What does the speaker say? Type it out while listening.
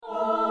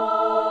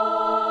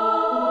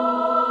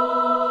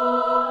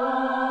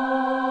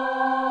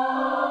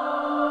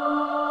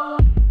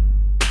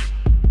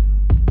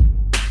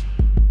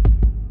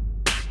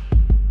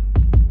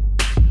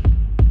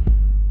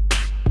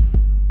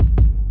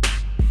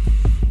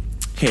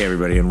Hey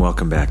everybody, and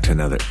welcome back to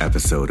another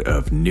episode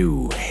of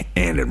New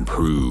and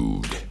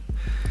Improved.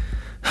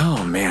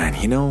 Oh man,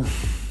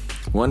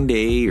 one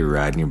day you're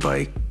riding your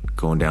bike,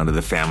 going down to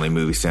the family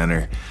movie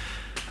center,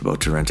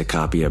 about to rent a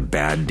copy of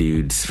Bad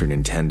Dudes for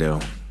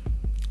Nintendo.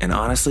 And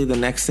honestly, the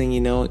next thing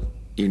you know,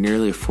 you're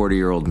nearly a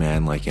 40-year-old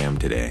man like I am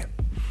today.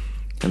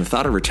 And the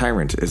thought of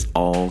retirement is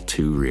all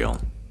too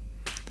real.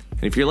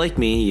 And if you're like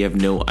me, you have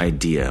no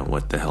idea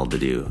what the hell to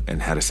do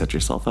and how to set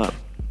yourself up.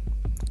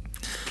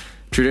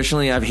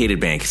 Traditionally, I've hated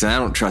banks, and I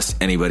don't trust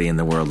anybody in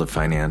the world of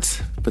finance.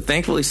 But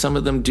thankfully, some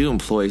of them do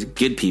employ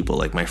good people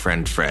like my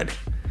friend Fred.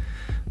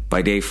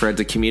 By day, Fred's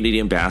a community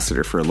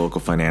ambassador for a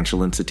local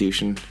financial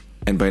institution.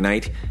 And by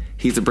night,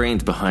 he's the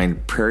brains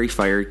behind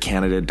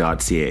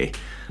prairiefirecanada.ca,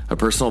 a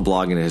personal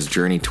blog in his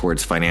journey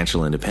towards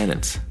financial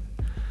independence.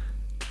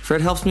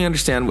 Fred helps me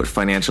understand what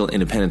financial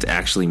independence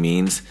actually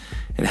means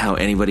and how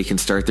anybody can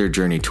start their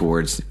journey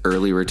towards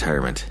early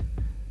retirement.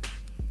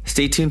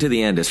 Stay tuned to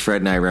the end as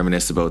Fred and I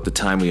reminisce about the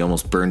time we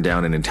almost burned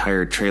down an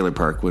entire trailer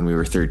park when we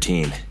were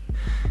 13.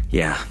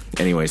 Yeah,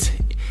 anyways,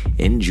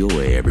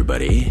 enjoy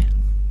everybody.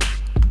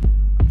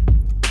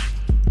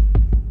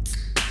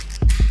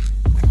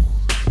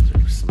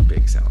 There's some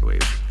big sound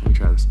waves. Let me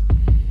try this.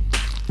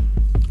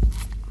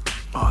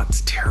 Oh,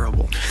 it's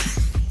terrible.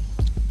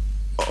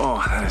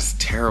 Oh, that is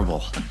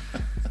terrible.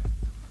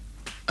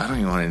 I don't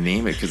even want to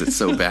name it because it's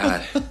so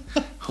bad.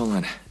 Hold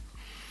on.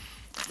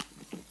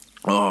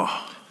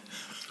 Oh,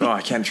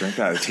 I can't drink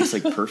that. It tastes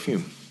like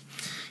perfume.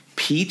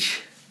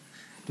 Peach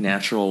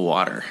natural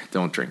water.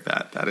 Don't drink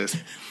that.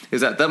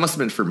 That must have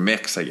been for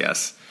mix, I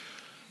guess.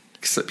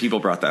 People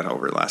brought that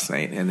over last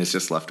night, and it's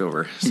just left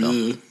over.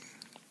 So.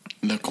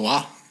 La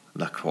Croix.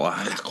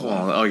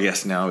 Oh,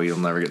 yes, now you'll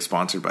never get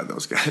sponsored by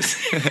those guys.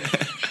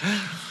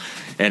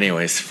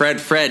 Anyways, Fred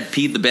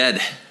peed the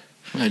bed.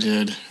 I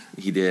did.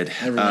 He did.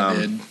 Everyone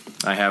did.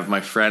 I have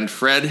my friend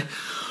Fred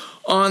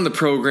on the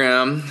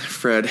program.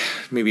 Fred,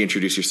 maybe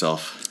introduce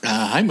yourself.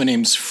 Hi, my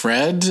name's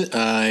Fred.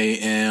 I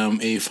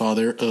am a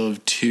father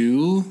of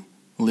two.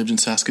 Lived in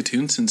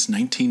Saskatoon since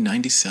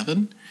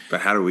 1997. But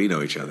how do we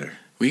know each other?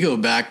 We go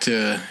back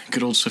to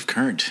good old Swift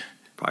Current.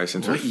 Probably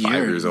since we're 5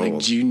 years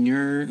old.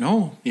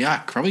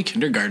 Like probably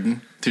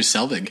kindergarten through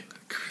Selvig.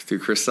 Through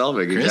Chris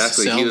Selvig,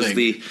 exactly.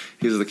 Selvig.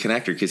 He was the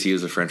connector because he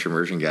was a French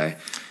immersion guy.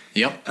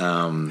 Yep.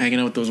 Hanging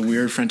out with those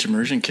weird French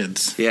immersion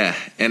kids. Yeah,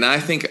 and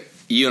I think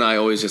you and I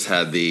always just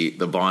had the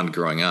bond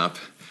growing up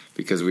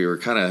because we were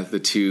kind of the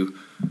two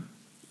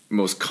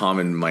most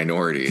common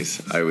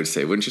minorities, I would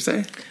say. Wouldn't you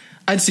say?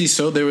 I'd say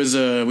so.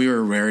 We were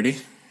a rarity.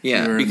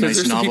 Yeah, we were because a nice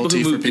there's some novelty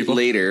people who moved for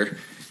later,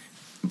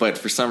 but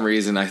for some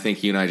reason, I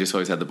think you and I just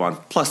always had the bond.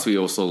 Plus, we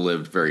also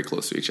lived very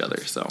close to each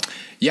other. So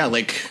yeah,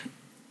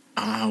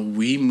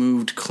 we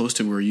moved close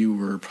to where you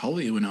were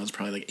probably when I was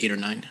probably like 8 or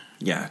 9.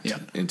 Yeah.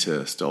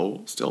 Into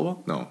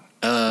Stillwell? No.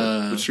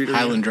 What street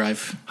Highland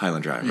Drive.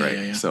 Highland Drive, right.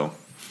 Yeah. So,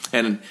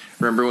 and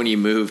remember when you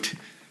moved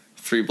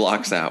 3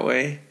 blocks that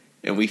way,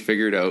 and we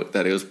figured out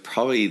that it was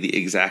probably the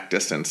exact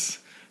distance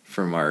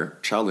from our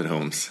childhood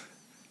homes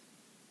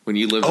when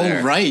you lived there.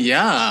 Oh, right,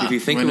 yeah. If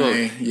you think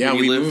we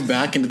moved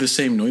back into the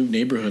same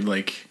neighborhood,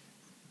 I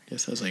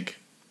guess that was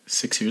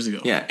 6 years ago.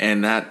 Yeah,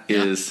 and that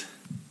is...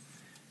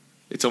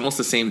 It's almost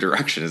the same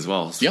direction as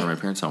well from my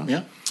parents' home.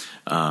 Yeah.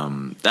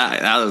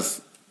 That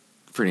was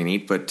pretty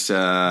neat. But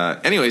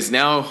anyways,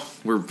 now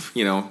we're,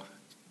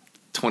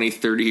 20,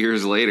 30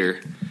 years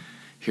later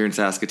here in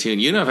Saskatoon.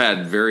 You and I have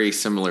had very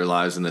similar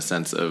lives in the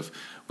sense of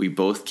we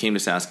both came to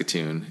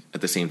Saskatoon at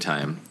the same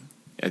time,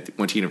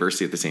 went to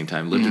university at the same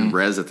time, lived in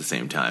res at the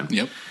same time,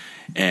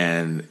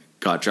 and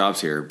got jobs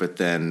here. But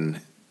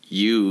then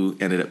you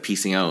ended up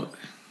piecing out.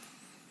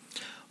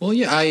 Well,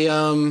 yeah,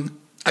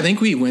 I think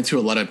we went through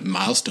a lot of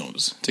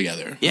milestones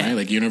together. Yeah. Right?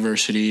 Like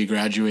university,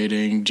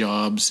 graduating,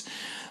 jobs.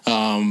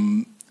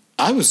 I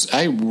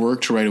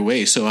worked right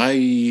away. So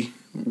I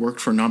worked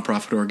for a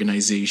nonprofit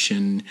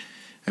organization,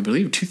 I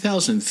believe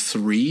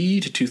 2003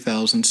 to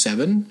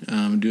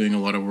 2007, doing a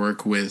lot of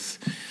work with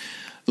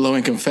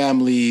low-income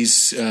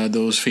families,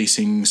 those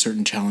facing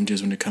certain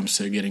challenges when it comes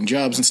to getting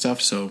jobs and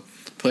stuff. So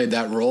played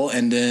that role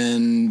and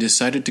then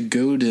decided to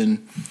go to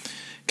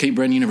Cape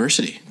Breton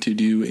University to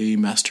do a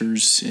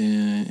master's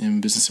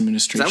in business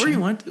administration. Is that where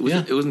you went?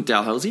 It wasn't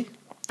Dalhousie?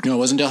 No, it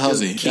wasn't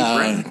Dalhousie.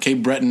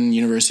 Cape Breton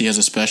University has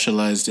a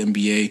specialized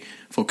MBA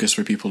focus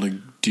for people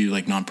to do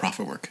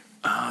nonprofit work.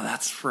 Oh,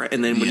 that's right.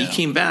 And then when you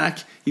came back,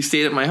 you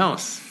stayed at my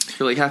house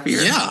for half a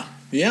year.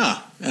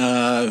 Yeah.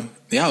 It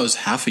was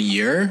half a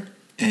year.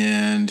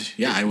 And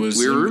I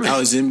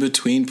was in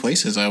between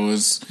places. I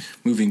was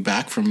moving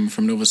back from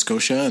Nova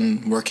Scotia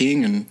and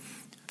working and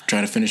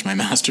trying to finish my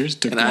master's.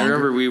 I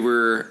remember we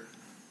were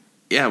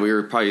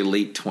probably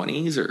late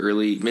 20s or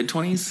early mid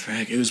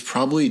 20s. It was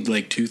probably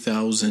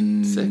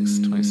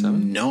 2006,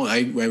 27. No,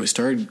 I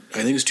started. I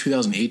think it was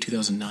 2008,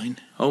 2009.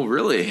 Oh,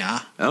 really?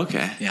 Yeah.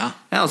 Okay. Yeah.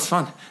 That was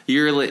fun.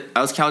 I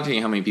was counting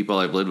how many people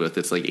I've lived with.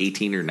 It's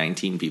 18 or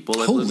 19 people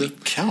I've lived with.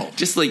 Holy cow.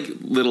 Just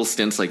little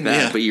stints like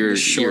that, but you're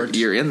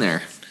in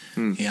there.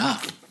 Yeah.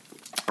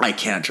 I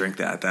can't drink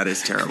that. That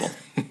is terrible.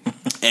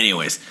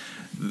 Anyways,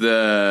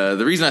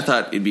 the reason I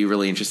thought it'd be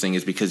really interesting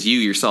is because you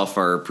yourself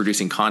are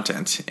producing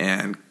content,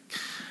 and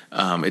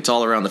it's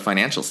all around the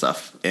financial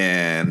stuff,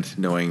 and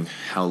knowing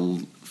how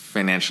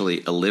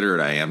financially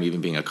illiterate I am,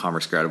 even being a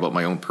commerce grad, about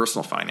my own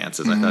personal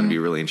finances. I thought it'd be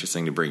really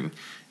interesting to bring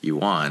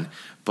you on.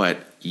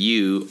 But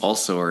you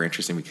also are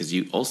interesting because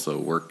you also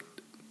work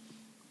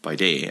by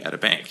day at a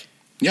bank.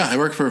 Yeah, I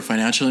work for a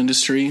financial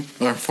industry,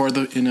 or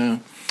in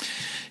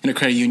a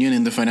credit union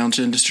in the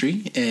financial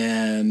industry,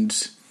 and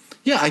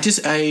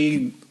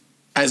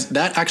as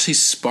that actually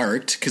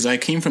sparked, because I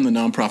came from the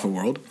nonprofit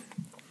world,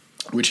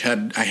 which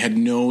I had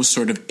no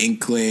sort of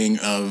inkling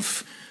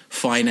of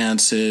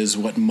finances,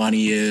 what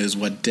money is,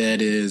 what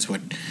debt is,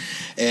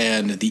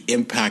 and the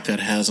impact that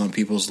has on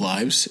people's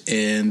lives.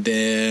 And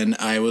then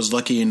I was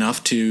lucky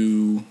enough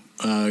to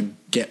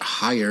get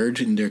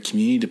hired in their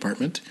community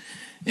department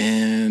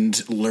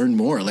and learn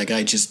more. Like,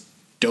 I just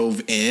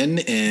dove in,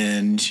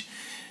 and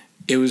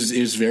it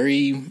was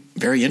very,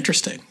 very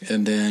interesting.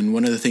 And then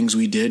one of the things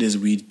we did is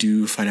we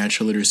do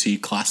financial literacy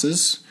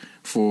classes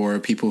for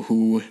people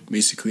who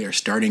basically are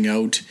starting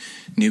out,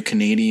 new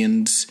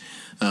Canadians,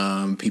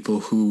 people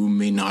who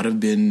may not have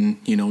been,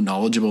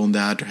 knowledgeable in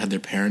that or had their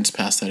parents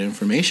pass that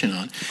information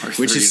on,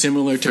 which is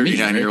similar to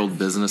 39-year-old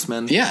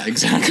businessmen. Yeah,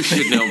 exactly. Who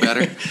should know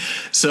better.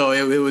 So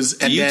it was.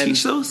 Do you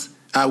teach those?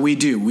 We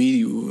do.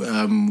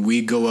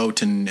 We go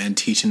out and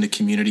teach in the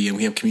community, and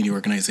we have community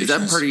organizations. Is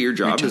that part of your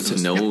job, is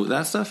to know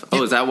that stuff?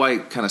 Oh, is that why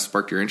it kind of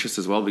sparked your interest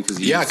as well? Because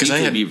you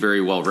seem to be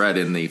very well read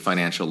in the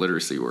financial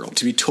literacy world.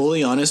 To be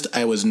totally honest,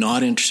 I was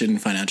not interested in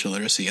financial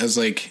literacy. I was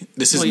like,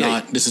 this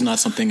is not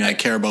something I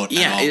care about at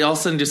all. It all of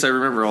a sudden, I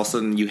remember all of a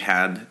sudden you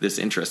had this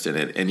interest in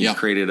it, and you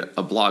created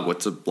a blog.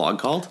 What's a blog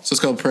called? So it's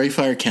called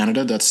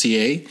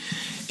prairiefirecanada.ca,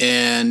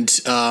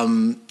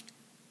 and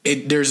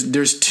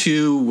there's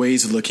two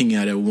ways of looking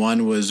at it.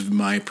 One was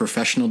my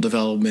professional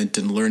development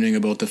and learning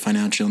about the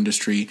financial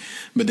industry,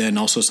 but then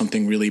also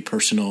something really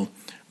personal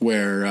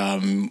where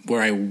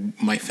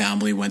my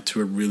family went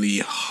through a really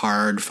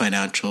hard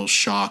financial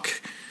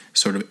shock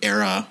sort of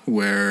era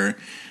where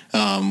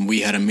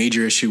we had a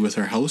major issue with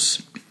our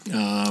house.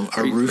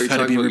 Our roof had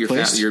to be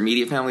replaced. Your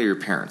immediate family or your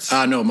parents?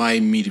 No, my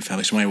immediate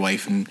family. So my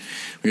wife, and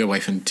we got a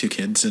wife and two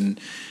kids, and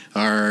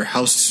our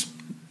house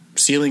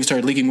ceiling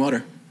started leaking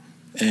water.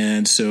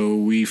 And so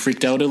we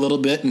freaked out a little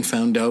bit and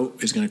found out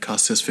it was going to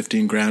cost us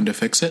 $15,000 to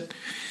fix it.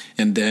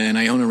 And then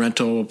I own a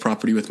rental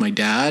property with my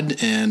dad,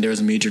 and there was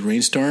a major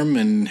rainstorm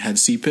and had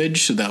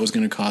seepage, so that was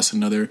going to cost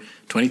another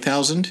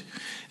 $20,000.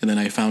 And then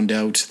I found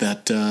out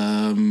that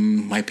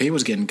my pay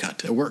was getting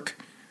cut at work,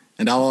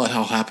 and that all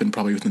happened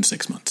probably within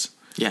 6 months.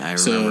 Yeah, I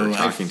remember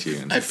talking to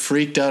you. I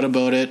freaked out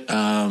about it.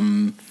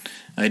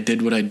 I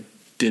did what I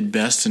did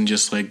best and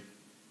just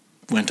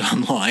went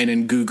online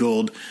and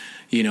Googled,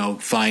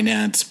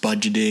 finance,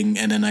 budgeting,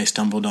 and then I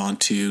stumbled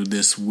onto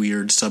this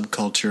weird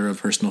subculture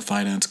of personal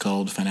finance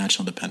called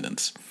financial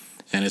independence.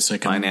 And it's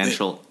like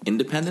financial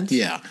independence?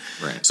 Yeah.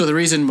 Right. So the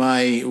reason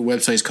my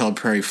website is called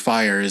Prairie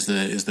Fire is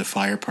the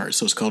fire part.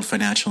 So it's called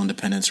Financial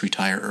Independence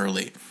Retire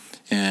Early.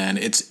 And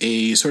it's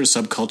a sort of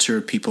subculture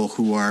of people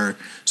who are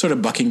sort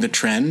of bucking the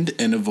trend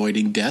and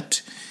avoiding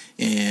debt,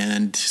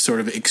 and sort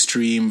of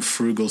extreme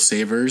frugal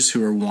savers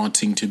who are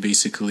wanting to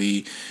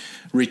basically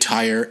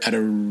retire at a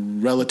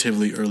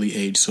relatively early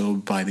age, so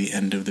by the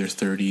end of their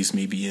 30s,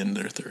 maybe in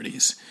their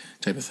 30s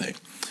type of thing.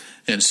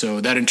 And so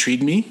that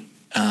intrigued me,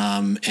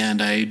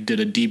 and I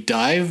did a deep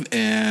dive,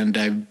 and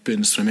I've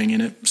been swimming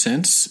in it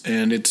since,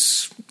 and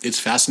it's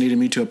fascinated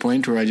me to a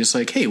point where I just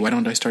hey, why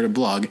don't I start a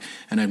blog?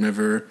 And I've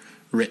never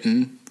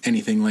written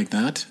anything like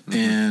that,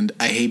 and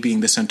I hate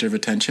being the center of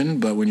attention,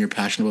 but when you're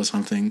passionate about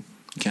something,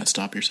 you can't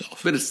stop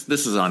yourself. But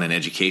this is on an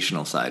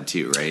educational side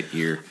too, right?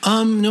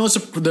 No,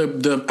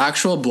 the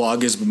actual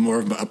blog is more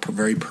of a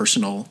very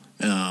personal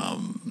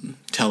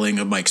telling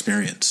of my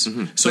experience.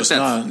 Mm-hmm. So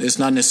it's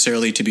not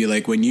necessarily to be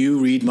when you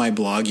read my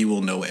blog, you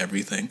will know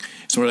everything.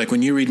 It's more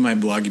when you read my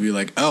blog, you'll be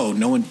like, oh,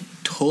 no one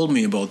told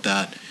me about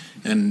that,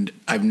 and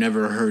I've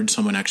never heard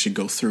someone actually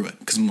go through it,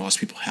 because most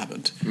people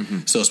haven't. Mm-hmm.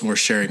 So it's more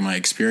sharing my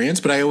experience,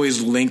 but I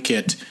always link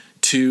it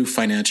to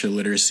financial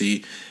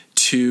literacy,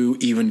 to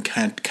even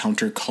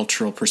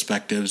countercultural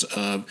perspectives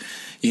of,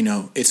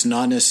 it's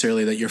not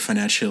necessarily that you're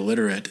financially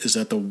illiterate, is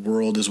that the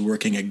world is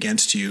working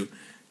against you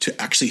to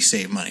actually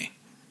save money.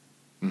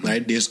 Mm-hmm.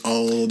 Right? There's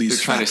all these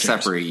They're trying factors. To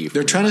separate you.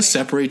 They're trying to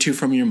separate you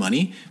from your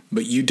money,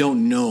 but you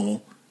don't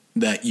know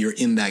that you're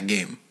in that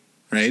game.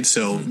 Right?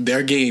 So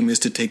their game is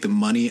to take the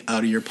money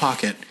out of your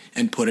pocket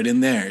and put it in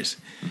theirs.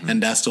 Mm-hmm.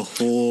 And that's the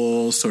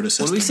whole sort of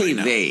system. When we say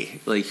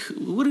they,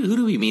 who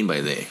do we mean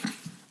by they?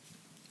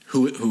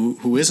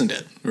 Who isn't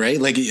it, right?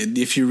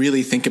 If you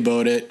really think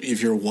about it,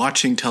 if you're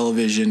watching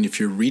television,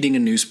 if you're reading a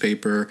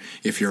newspaper,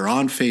 if you're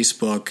on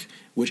Facebook,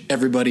 which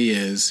everybody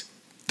is,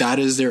 that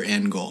is their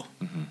end goal,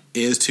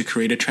 is to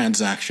create a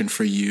transaction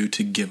for you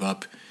to give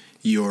up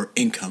your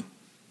income,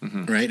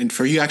 right? And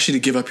for you actually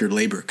to give up your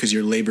labor, because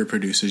your labor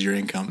produces your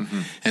income.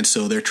 Mm-hmm. And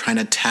so they're trying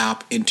to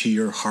tap into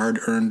your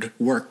hard-earned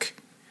work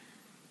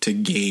to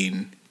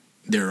gain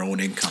their own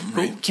income,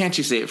 right? Well, can't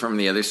you say it from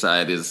the other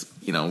side is,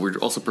 we're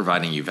also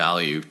providing you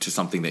value to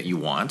something that you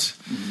want.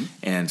 Mm-hmm.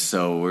 And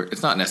so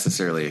it's not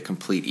necessarily a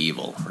complete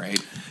evil, right?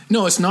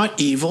 No, it's not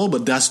evil,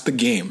 but that's the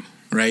game,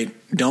 right?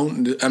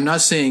 I'm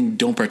not saying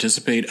don't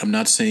participate. I'm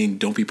not saying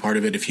don't be part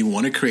of it. If you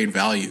want to create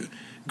value,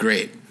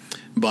 great.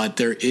 But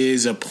there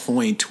is a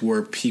point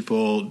where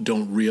people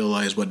don't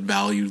realize what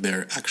value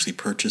they're actually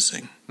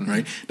purchasing, mm-hmm.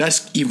 right?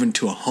 That's even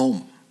to a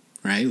home,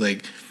 right?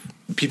 Like,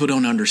 people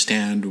don't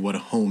understand what a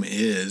home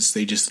is.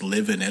 They just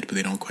live in it, but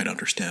they don't quite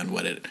understand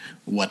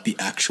what the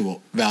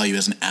actual value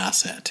as an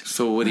asset.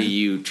 So what do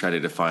you try to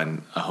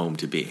define a home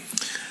to be?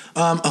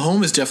 A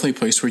home is definitely a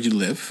place where you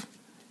live.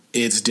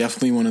 It's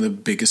definitely one of the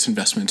biggest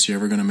investments you're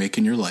ever going to make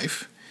in your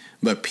life.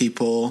 But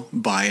people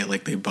buy it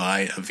like they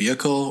buy a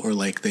vehicle or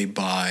like they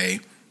buy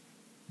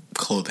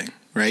clothing,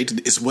 right?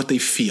 It's what they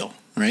feel,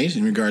 right?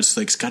 In regards to,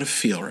 like, it's got to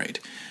feel right,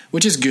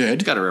 which is good.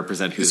 It's got to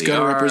represent who they are. It's got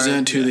to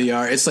represent who they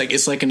are.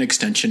 It's like an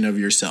extension of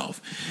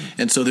yourself.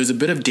 Mm-hmm. And so there's a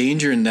bit of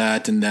danger in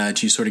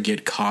that you sort of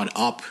get caught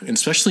up, and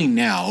especially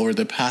now, or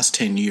the past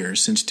 10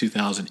 years, since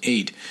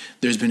 2008,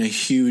 there's been a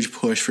huge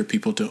push for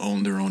people to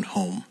own their own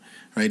home,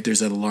 right?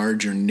 There's a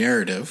larger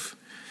narrative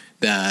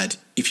that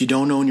if you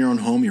don't own your own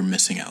home, you're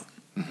missing out.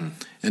 Mm-hmm.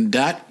 And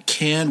that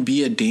can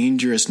be a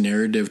dangerous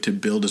narrative to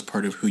build as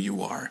part of who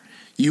you are.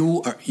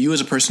 You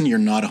as a person, you're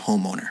not a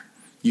homeowner.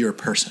 You're a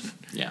person.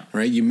 Yeah.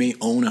 Right? You may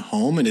own a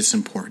home and it's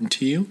important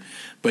to you,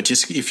 but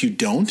just if you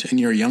don't and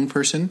you're a young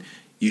person,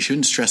 you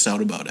shouldn't stress out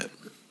about it.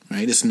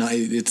 Right? It's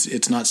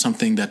not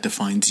something that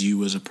defines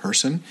you as a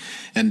person,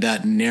 and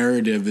that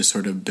narrative is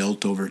sort of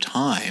built over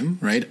time,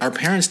 right? Our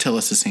parents tell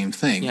us the same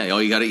thing. Yeah,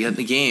 you got to get in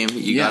the game.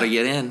 You got to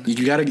get in.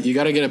 You got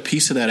to get a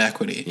piece of that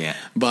equity. Yeah.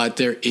 But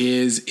there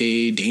is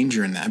a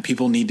danger in that.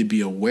 People need to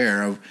be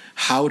aware of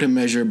how to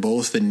measure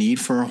both the need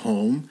for a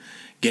home,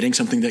 getting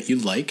something that you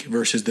like,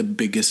 versus the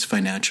biggest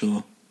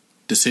financial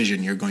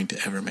decision you're going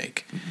to ever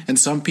make. Mm-hmm. And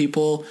some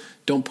people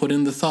don't put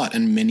in the thought,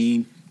 and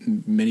many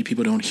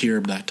people don't hear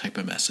that type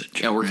of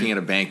message. Yeah, working at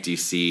a bank, do you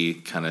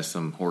see kind of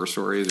some horror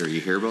stories, or you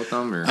hear about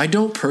them? Or? I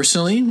don't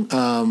personally,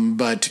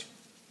 but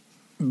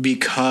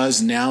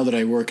because now that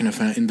I work in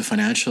the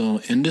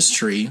financial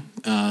industry,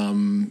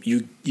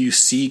 you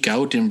seek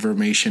out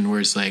information where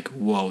it's like,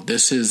 whoa,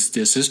 this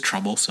is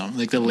troublesome.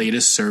 Like the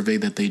latest survey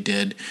that they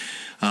did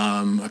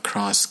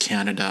across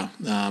Canada,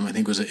 I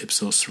think it was an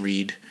Ipsos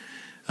Reid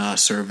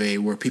survey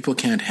where people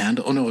can't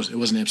handle. Oh no, it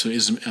wasn't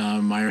Ipsos. It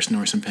was Myers,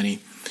 Norris and Penny,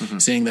 mm-hmm.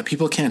 saying that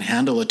people can't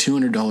handle a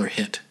 $200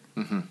 hit,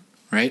 mm-hmm.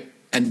 right?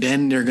 And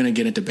then they're going to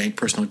get into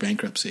personal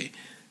bankruptcy.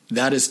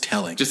 That is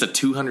telling. Just a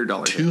 $200.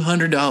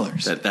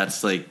 $200.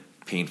 That's like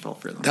painful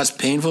for them. That's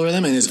painful for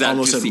them, and it's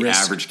almost at risk. The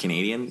average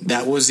Canadian.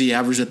 That was the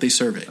average that they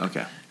surveyed.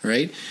 Okay.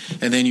 Right,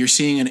 and then you're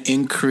seeing an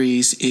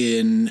increase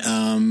in,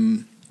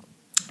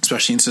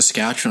 especially in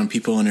Saskatchewan,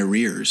 people in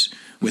arrears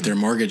with their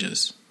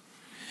mortgages.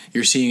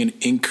 You're seeing an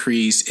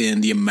increase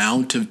in the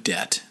amount of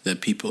debt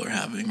that people are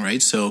having,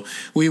 right? So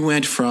we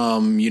went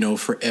from,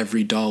 for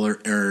every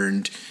dollar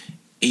earned,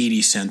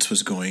 80 cents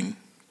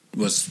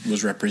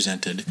was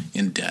represented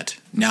in debt.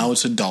 Now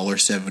it's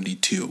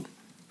 $1.72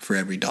 for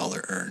every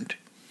dollar earned.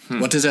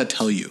 What does that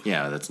tell you?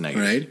 Yeah, that's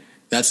negative. Right?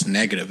 That's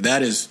negative.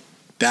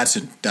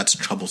 That's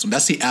troublesome.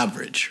 That's the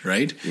average,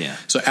 right? Yeah.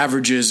 So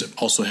averages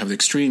also have the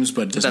extremes,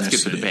 but it doesn't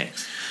that's good for the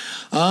banks.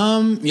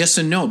 Yes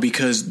and no,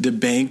 because the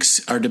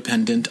banks are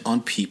dependent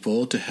on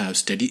people to have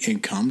steady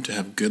income, to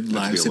have good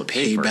lives that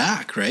pay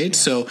back, right? Yeah.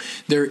 So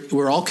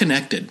we're all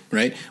connected,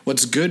 right?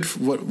 What's good,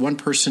 what one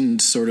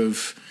person's sort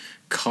of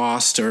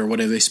cost or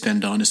whatever they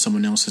spend on is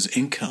someone else's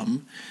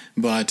income,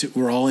 but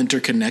we're all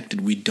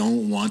interconnected. We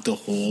don't want the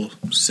whole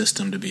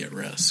system to be at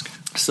risk.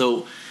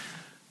 So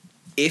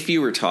if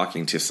you were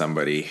talking to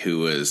somebody who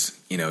was,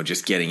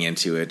 just getting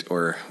into it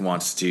or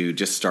wants to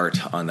just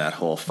start on that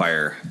whole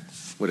FIRE,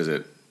 what is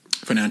it?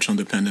 Financial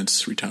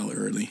independence, retire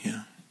early,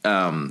 yeah.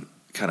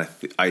 Kind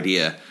of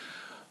idea.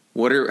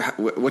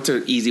 What's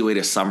an easy way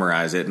to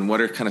summarize it, and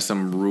what are kind of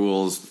some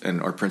rules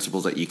or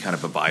principles that you kind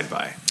of abide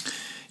by?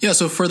 Yeah,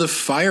 so for the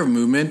FIRE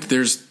movement,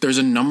 there's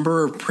a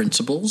number of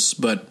principles,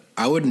 but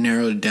I would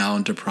narrow it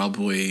down to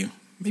probably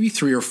maybe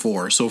 3 or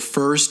 4. So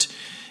first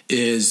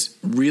is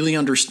really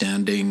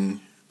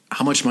understanding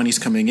how much money is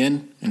coming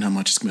in and how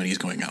much money is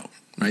going out,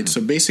 right? Mm-hmm.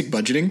 So basic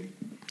budgeting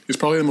is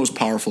probably the most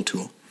powerful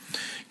tool.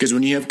 Because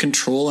when you have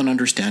control and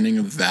understanding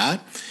of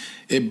that,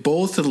 it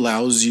both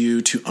allows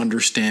you to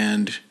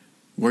understand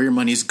where your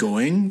money's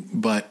going,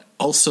 but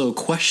also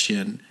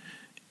question,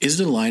 is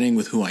it aligning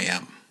with who I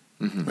am?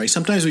 Mm-hmm. Right?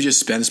 Sometimes we just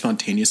spend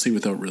spontaneously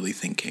without really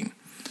thinking.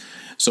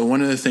 So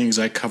one of the things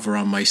I cover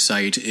on my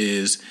site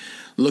is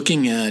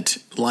looking at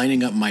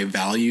lining up my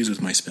values with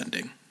my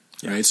spending.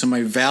 Yeah. Right? So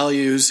my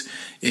values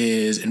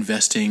is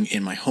investing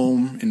in my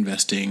home,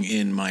 investing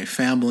in my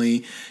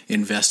family,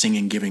 investing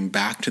in giving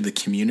back to the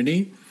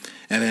community.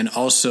 And then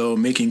also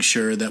making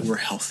sure that we're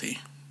healthy,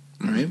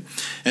 right?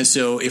 And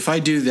so if I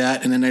do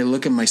that and then I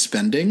look at my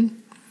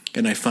spending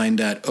and I find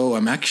that,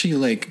 I'm actually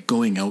like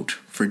going out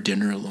for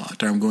dinner a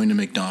lot, or I'm going to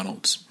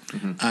McDonald's.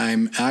 Mm-hmm.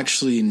 I'm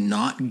actually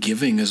not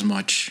giving as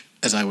much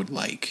as I would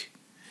like.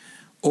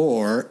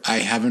 Or I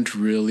haven't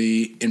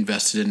really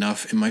invested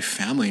enough in my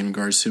family in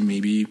regards to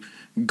maybe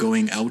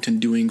going out and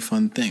doing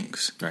fun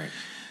things. Right.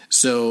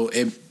 So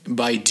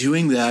by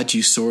doing that,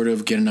 you sort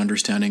of get an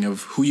understanding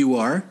of who you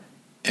are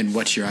and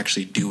what you're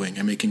actually doing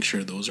and making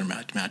sure those are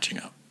matching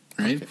up.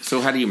 Right. Okay.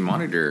 So how do you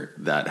monitor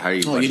that? How are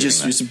you? You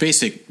just use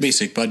basic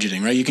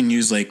budgeting, right? You can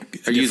use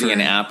like. Are you using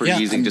an app or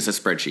using just a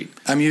spreadsheet?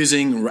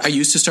 I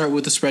used to start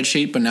with a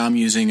spreadsheet, but now I'm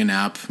using an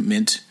app,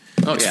 Mint.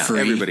 Oh, it's free.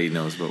 Everybody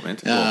knows about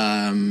Mint. Cool.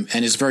 And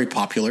it's very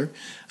popular.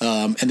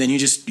 And then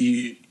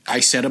I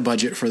set a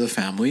budget for the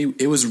family.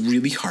 It was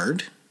really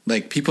hard.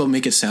 Like, people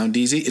make it sound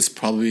easy. It's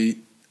probably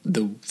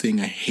the thing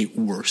I hate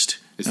worst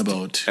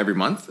about every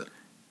month.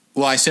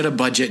 Well, I set a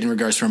budget in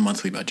regards to a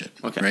monthly budget,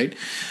 right?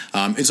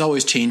 It's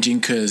always changing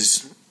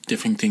because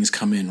different things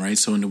come in, right?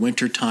 So in the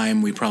winter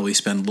time, we probably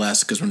spend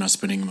less because we're not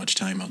spending much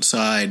time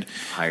outside.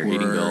 Higher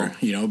heating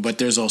bill. But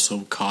there's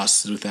also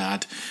costs with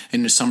that.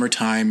 In the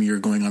summertime, you're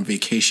going on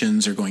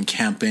vacations or going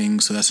camping,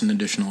 so that's an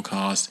additional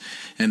cost.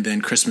 And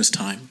then Christmas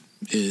time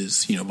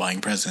is,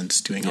 buying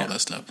presents, doing all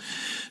that stuff.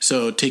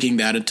 So taking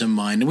that into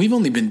mind, and we've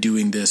only been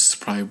doing this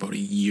probably about a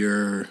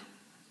year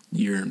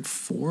and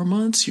 4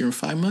 months, year and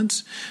 5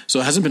 months. So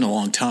it hasn't been a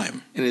long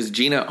time. And is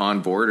Gina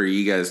on board, or are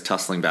you guys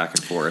tussling back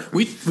and forth?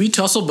 We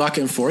tussled back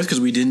and forth because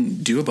we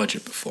didn't do a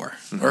budget before.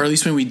 Mm-hmm. Or at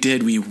least when we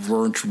did, we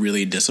weren't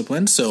really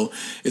disciplined. So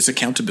it's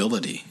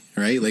accountability,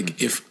 right? Like,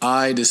 if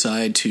I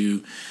decide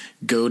to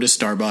go to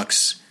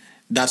Starbucks,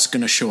 that's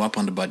going to show up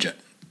on the budget.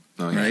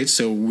 Oh, yeah. Right.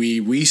 So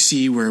we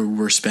see where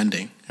we're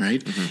spending.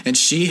 Right. Mm-hmm. And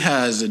she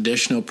has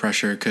additional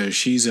pressure because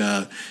she's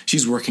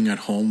working at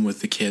home with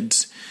the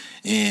kids.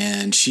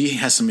 And she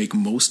has to make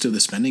most of the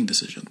spending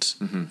decisions,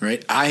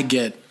 right? I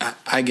get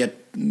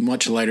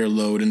much lighter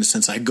load in the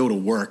sense I go to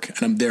work and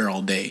I'm there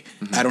all day.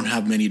 Mm-hmm. I don't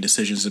have many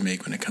decisions to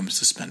make when it comes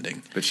to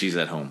spending. But she's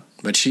at home.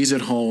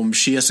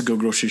 She has to go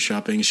grocery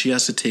shopping. She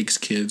has to take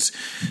kids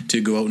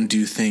to go out and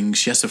do things.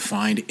 She has to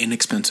find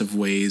inexpensive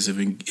ways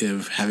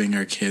of having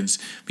our kids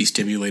be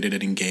stimulated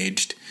and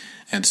engaged.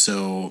 And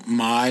so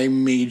my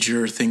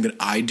major thing that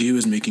I do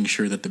is making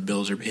sure that the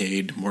bills are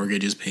paid,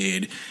 mortgage is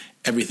paid,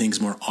 everything's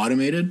more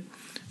automated.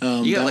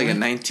 You got like a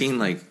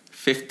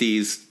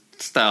 1950s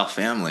style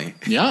family.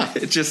 Yeah,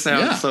 it just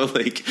sounds so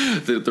like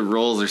the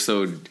roles are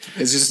so.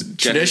 It's just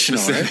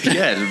traditional, right?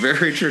 Yeah, it's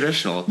very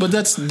traditional. But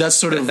that's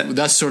sort of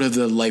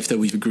the life that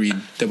we've agreed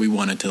that we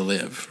wanted to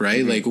live,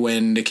 right? Mm-hmm. Like,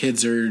 when the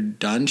kids are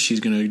done, she's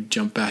going to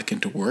jump back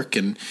into work,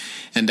 and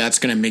that's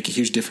going to make a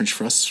huge difference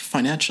for us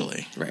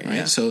financially, right?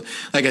 Yeah. So,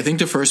 like, I think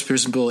the first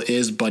principle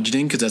is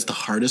budgeting because that's the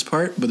hardest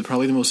part, but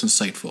probably the most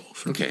insightful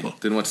for people.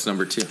 Then what's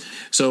number 2?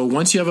 So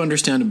once you have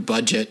understand a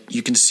budget,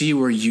 you can see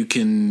where you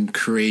can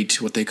create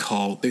what they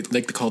call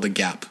the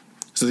gap.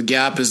 So the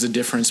gap is the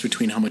difference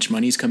between how much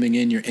money is coming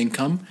in, your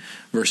income,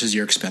 versus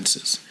your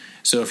expenses.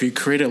 So if you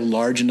create a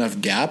large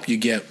enough gap, you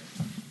get,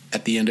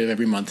 at the end of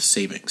every month,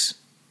 savings,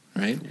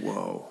 right?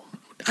 Whoa.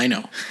 I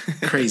know.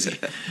 Crazy.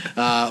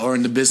 Or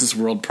in the business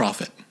world,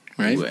 profit,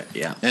 right?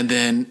 Yeah. And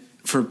then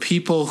for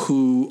people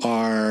who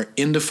are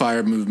in the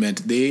FIRE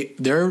movement,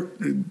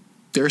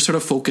 their sort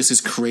of focus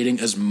is creating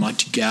as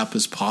much gap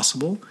as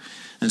possible.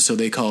 And so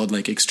they call it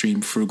like extreme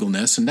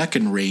frugalness. And that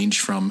can range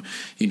from,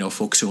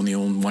 folks who only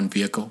own one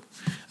vehicle,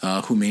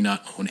 who may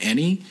not own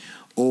any,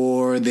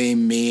 or they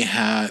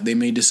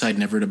may decide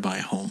never to buy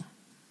a home,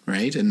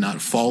 right? And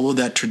not follow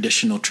that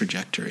traditional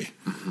trajectory.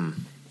 Mm-hmm.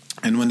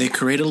 And when they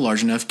create a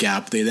large enough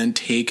gap, they then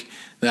take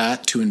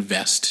that to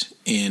invest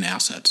in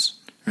assets,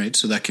 right?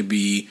 So that could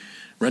be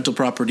rental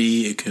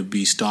property, it could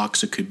be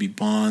stocks, it could be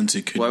bonds,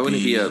 it could be... Why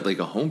wouldn't it be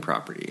a home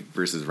property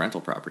versus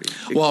rental property?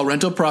 Well,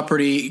 rental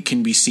property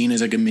can be seen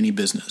as like a mini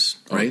business,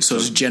 right? So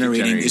it's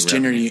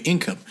generating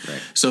income.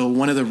 Right. So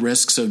one of the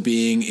risks of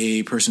being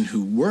a person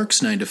who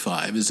works 9 to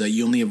 5 is that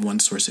you only have one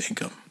source of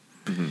income.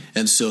 Mm-hmm.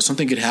 And so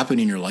something could happen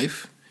in your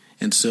life.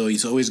 And so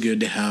it's always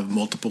good to have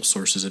multiple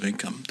sources of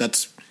income.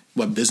 That's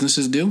what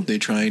businesses do. They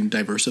try and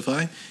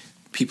diversify.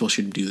 People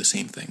should do the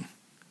same thing.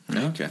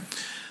 Right? Okay.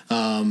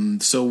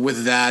 So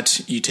with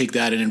that, you take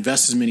that and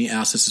invest as many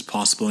assets as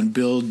possible and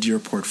build your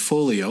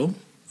portfolio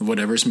of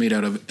whatever's made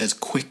out of as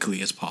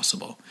quickly as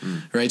possible,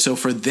 right? So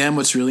for them,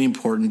 what's really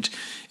important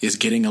is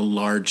getting a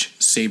large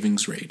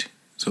savings rate.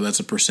 So that's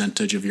a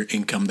percentage of your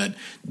income that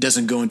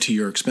doesn't go into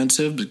your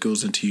expensive, but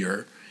goes into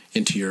your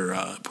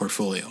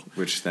portfolio,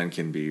 which then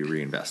can be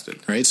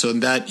reinvested, right? So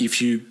that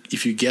if you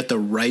get the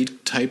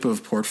right type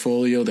of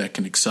portfolio that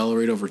can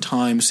accelerate over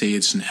time, say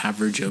it's an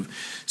average of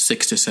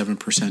 6 to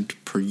 7%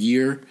 per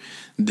year,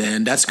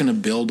 then that's going to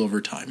build over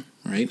time,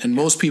 right? And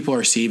most people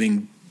are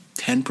saving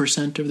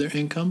 10% of their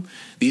income.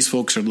 These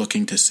folks are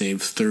looking to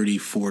save 30,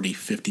 40,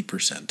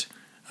 50%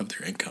 of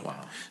their income.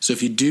 Wow. So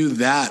if you do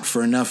that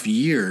for enough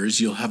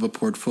years, you'll have a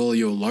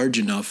portfolio large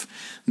enough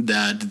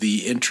that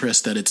the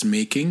interest that it's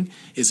making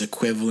is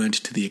equivalent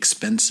to the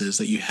expenses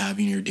that you have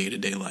in your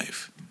day-to-day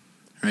life,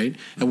 right?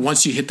 And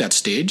once you hit that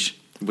stage...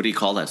 What do you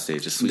call that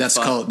stage? That's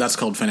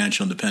called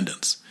financial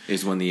independence.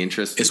 Is when the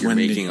interest that you're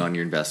making on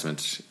your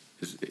investment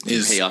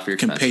is pay off your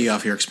expenses. Can pay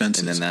off your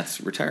expenses. And then that's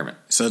retirement.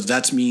 So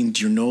that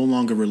means you're no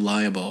longer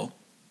relying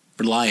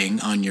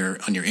on your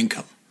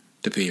income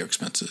to pay your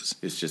expenses.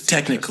 It's just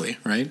technically,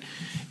 right?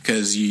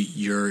 Because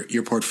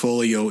your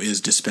portfolio is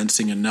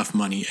dispensing enough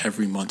money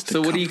every month to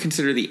So what do you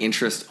consider the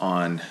interest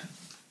on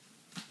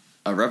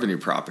a revenue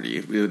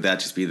property? Would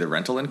that just be the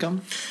rental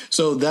income?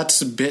 So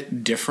that's a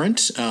bit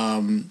different.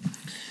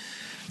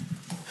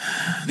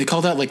 They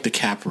call that like the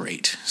cap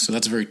rate. So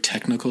that's a very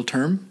technical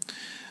term.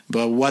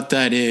 But what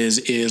that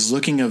is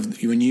looking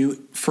of when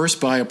you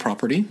first buy a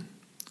property,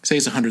 say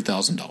it's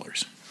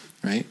 $100,000,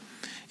 right?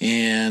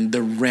 And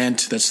the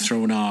rent that's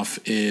thrown off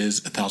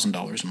is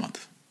 $1,000 a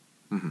month,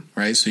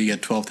 right? So you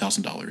get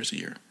 $12,000 a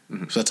year.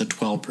 So that's a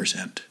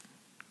 12%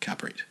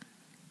 cap rate,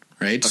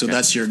 right? Okay. So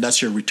that's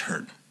your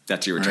return.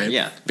 That's your return, right?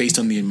 Yeah. Based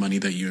on the money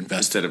that you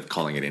invest. Instead of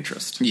calling it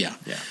interest. Yeah.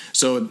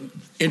 So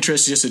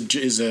interest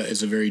is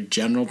a very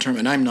general term,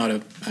 and I'm not a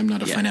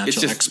financial it's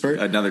just expert.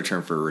 Another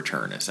term for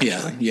return,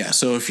 essentially. Yeah.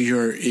 So if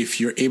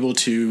you're able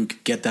to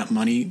get that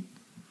money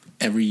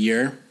every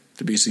year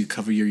to basically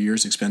cover your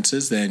year's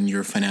expenses, then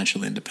you're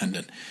financially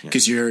independent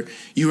because you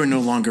are no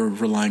longer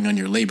relying on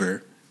your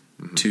labor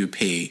to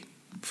pay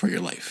for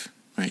your life,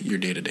 right? Your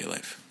day-to-day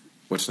life.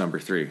 What's number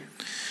 3?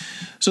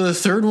 So the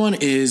third one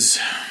is,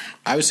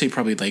 I would say,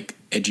 probably like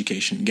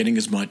education, getting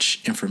as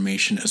much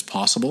information as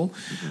possible.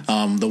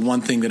 The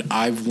one thing that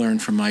I've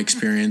learned from my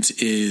experience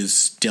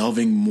is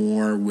delving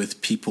more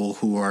with people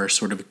who are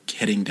sort of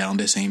heading down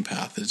the same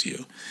path as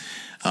you.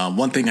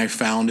 One thing I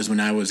found is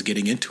when I was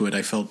getting into it,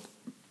 I felt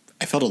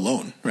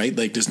alone, right?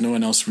 Like there's no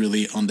one else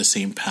really on the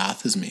same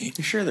path as me.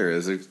 Sure there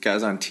is. There's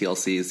guys on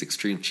TLC's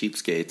Extreme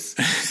Cheapskates,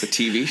 the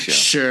TV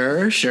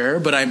show. Sure.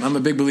 But I'm a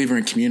big believer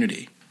in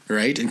community,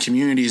 right? And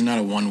community is not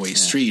a one-way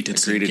street.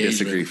 It's agree to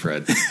disagree,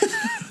 Fred.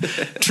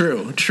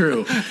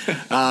 True.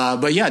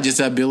 But yeah, just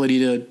the ability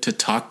to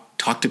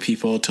talk to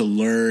people, to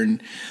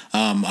learn.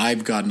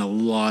 I've gotten a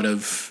lot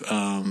of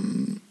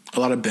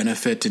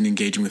benefit in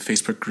engaging with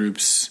Facebook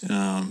groups,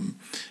 and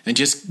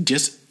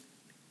just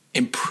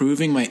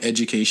improving my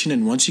education.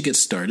 And once you get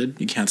started,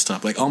 you can't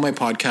stop. Like all my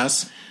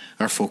podcasts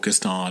are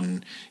focused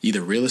on either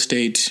real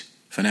estate,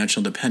 financial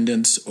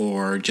independence,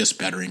 or just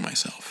bettering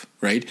myself,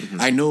 right?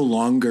 I no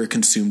longer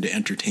consume to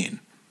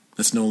entertain.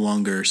 That's no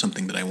longer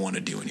something that I want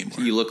to do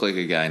anymore. You look like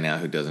a guy now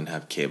who doesn't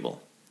have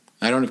cable.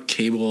 I don't have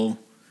cable.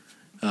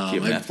 Do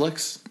you have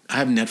Netflix? I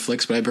have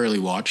Netflix, but I barely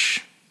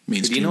watch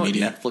mainstream media. Do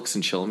you know what Netflix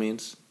and chill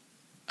means?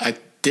 I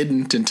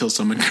didn't until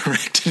someone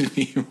corrected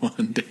me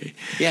one day.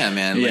 Yeah,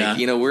 man. Like,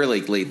 we're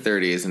like late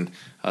 30s, and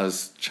I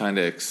was trying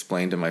to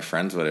explain to my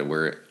friends what it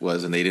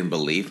was, and they didn't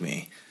believe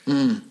me.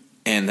 And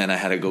then I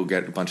had to go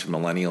get a bunch of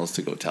millennials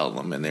to go tell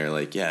them, and they're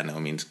like, yeah, no,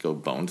 it means go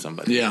bone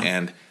somebody. Yeah.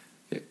 And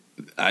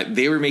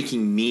they were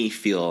making me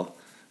feel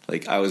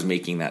like I was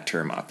making that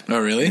term up.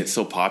 Oh, really? And it's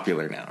so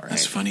popular now, right?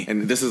 That's funny.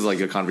 And this is like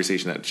a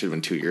conversation that should have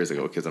been 2 years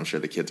ago, because I'm sure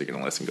the kids are going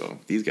to listen and go,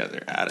 these guys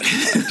are at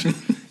it.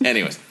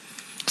 Anyways,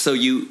 so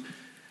you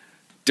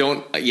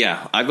don't,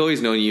 I've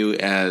always known you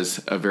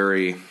as a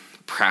very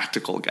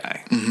practical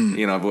guy.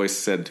 I've always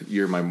said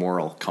you're my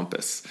moral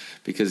compass,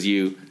 because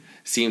you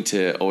seem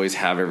to always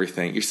have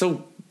everything. You're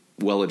so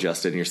well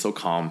adjusted and you're so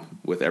calm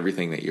with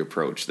everything that you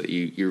approach that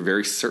you're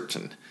very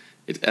certain,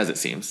 as it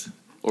seems,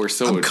 or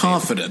so. I'm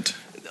confident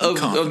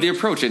of the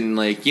approach, and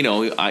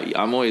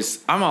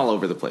I'm all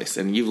over the place,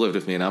 and you've lived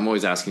with me, and I'm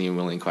always asking you a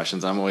million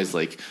questions. I'm always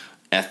like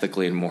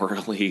ethically and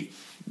morally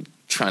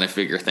trying to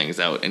figure things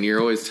out, and you're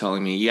always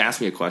telling me. You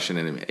ask me a question,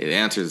 and it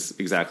answers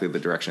exactly the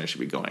direction I should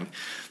be going,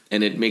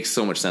 and it makes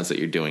so much sense that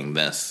you're doing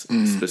this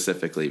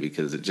specifically,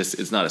 because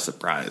it's not a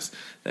surprise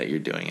that you're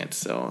doing it.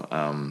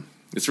 So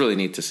it's really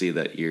neat to see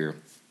that you're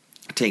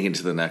taking it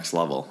to the next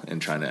level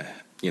and trying to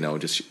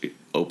just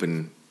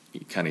open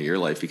kind of your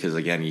life, because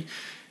again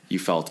you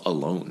felt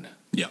alone,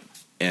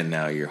 and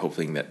now you're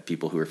hoping that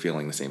people who are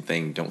feeling the same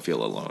thing don't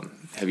feel alone.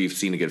 Have you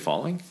seen a good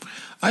following?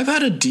 I've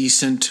had a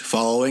decent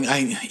following.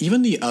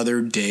 Even the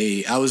other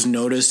day I was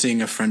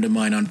noticing a friend of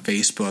mine on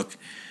Facebook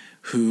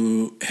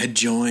who had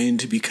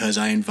joined because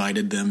I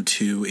invited them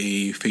to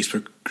a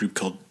Facebook group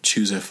called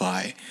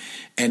ChooseFI.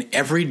 And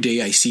every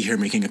day I see her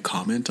making a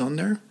comment on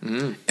there.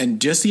 And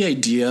just the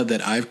idea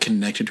that I've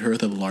connected her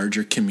with a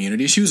larger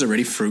community. She was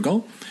already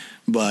frugal,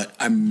 but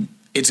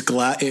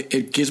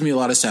it gives me a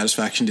lot of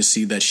satisfaction to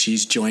see that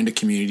she's joined a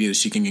community that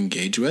she can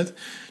engage with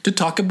to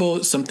talk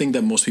about something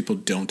that most people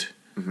don't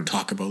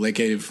talk about.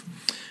 Like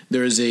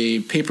there's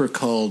a paper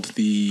called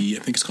I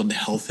think it's called the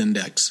Health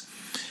Index,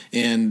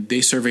 and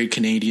they surveyed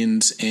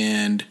Canadians,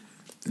 and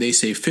they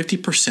say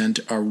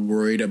 50% are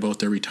worried about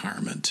their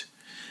retirement.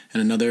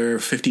 And another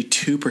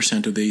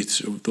 52%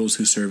 of those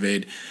who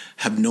surveyed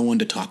have no one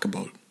to talk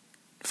about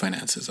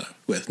finances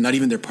with, not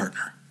even their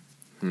partner.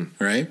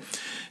 Right?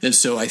 And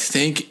so I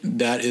think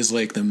that is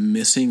like the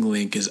missing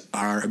link, is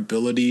our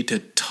ability to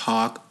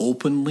talk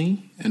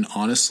openly and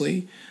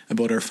honestly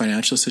about our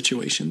financial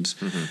situations,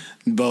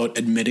 about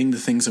admitting the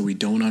things that we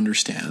don't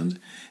understand,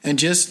 and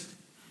just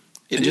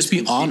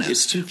be honest.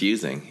 It's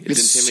confusing.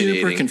 It's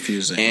intimidating. super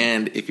confusing.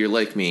 And if you're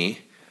like me,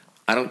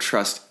 I don't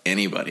trust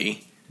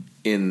anybody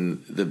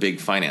in the big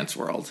finance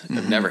world.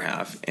 I never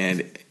have.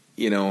 And,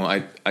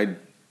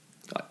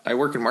 I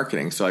work in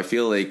marketing, so I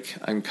feel like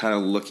I'm kind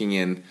of looking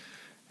in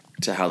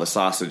to how the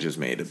sausage is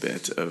made a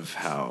bit of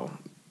how,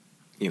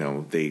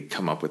 they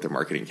come up with their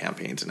marketing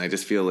campaigns. And I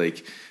just feel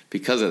like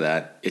because of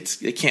that,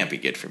 it can't be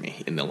good for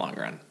me in the long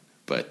run.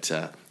 But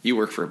you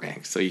work for a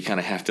bank, so you kind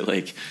of have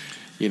to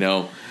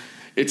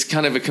it's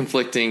kind of a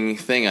conflicting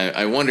thing.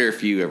 I wonder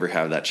if you ever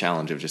have that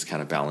challenge of just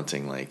kind of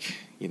balancing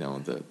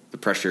the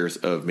pressures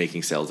of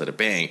making sales at a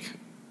bank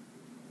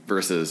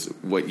versus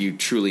what you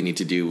truly need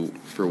to do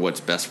for what's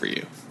best for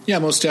you. Yeah,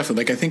 most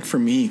definitely. I think for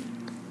me,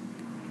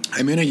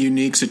 I'm in a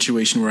unique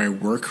situation where I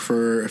work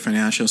for a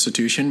financial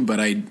institution, but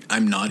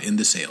I'm not in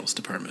the sales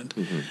department.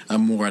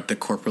 I'm more at the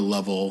corporate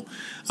level.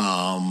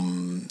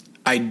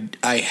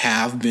 I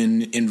have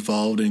been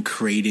involved in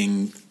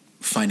creating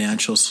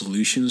financial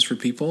solutions for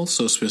people,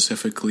 so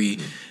specifically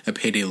a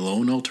payday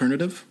loan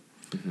alternative.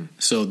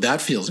 So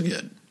that feels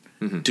good.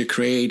 To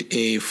create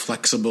a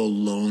flexible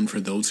loan for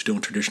those who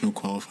don't traditionally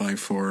qualify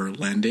for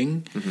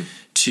lending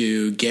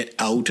to get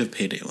out of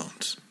payday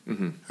loans.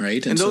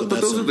 Right? And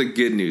those are the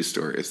good news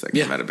stories that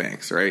come out of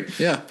banks, right?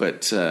 Yeah.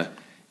 But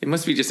it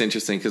must be just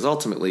interesting because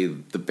ultimately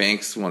the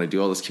banks want to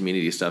do all this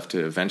community stuff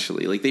to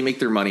eventually, they make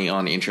their money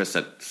on interest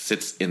that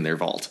sits in their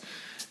vault,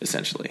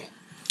 essentially.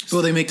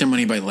 Well, they make their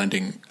money by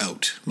lending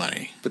out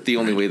money. But the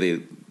only way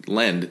they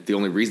lend, the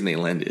only reason they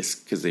lend is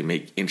because they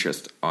make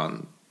interest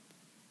on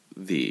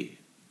the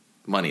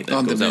money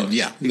that goes out.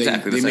 Yeah,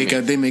 exactly.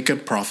 They make a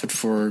profit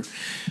for,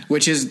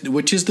 which is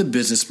the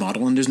business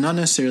model, and there's not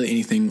necessarily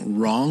anything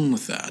wrong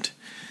with that.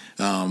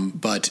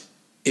 But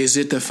is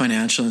it the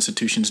financial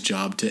institution's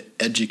job to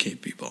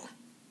educate people?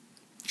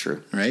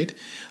 True. Right?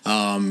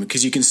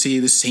 Because you can see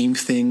the same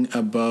thing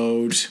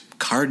about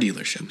car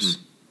dealerships,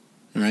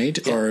 right?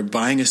 Yeah. Or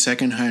buying a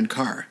secondhand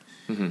car.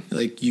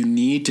 You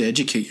need to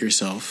educate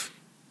yourself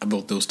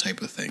about those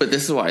type of things. But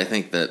this is why I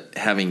think that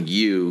having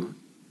you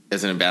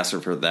as an ambassador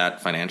for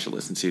that financial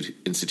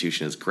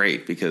institution is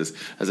great, because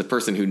as a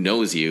person who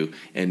knows you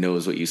and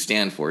knows what you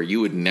stand for, you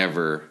would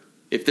never,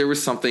 if there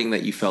was something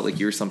that you felt like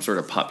you were some sort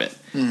of puppet,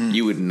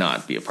 you would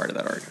not be a part of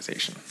that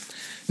organization.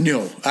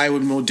 No, I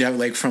would more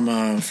from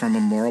a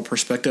moral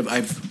perspective.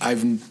 I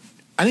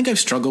think I've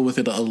struggled with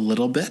it a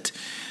little bit,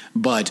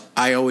 but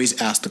I always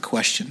ask the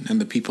question,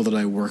 and the people that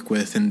I work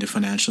with and the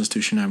financial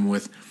institution I'm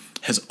with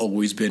has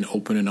always been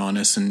open and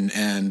honest,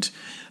 and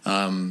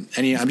I'm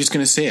just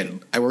going to say it.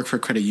 I work for a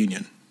credit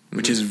union,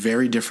 which is a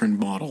very different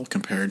model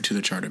compared to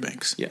the charter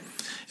banks. Yeah,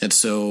 and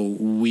so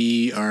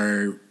we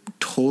are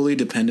totally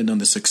dependent on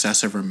the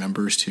success of our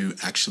members to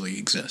actually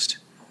exist.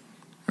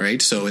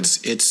 Right, so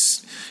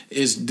it's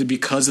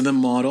because of the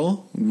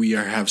model we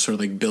have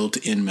sort of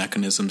built-in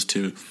mechanisms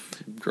to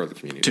grow the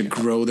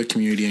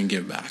community, and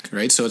give back.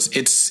 Right, so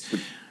it's.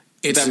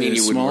 Would that mean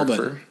you wouldn't work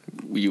for?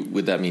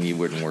 Would that mean you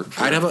wouldn't work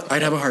for? I'd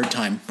have a hard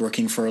time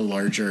working for a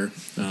larger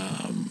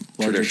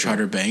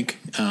charter bank,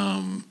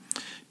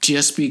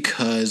 just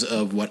because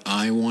of what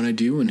I want to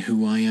do and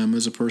who I am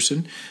as a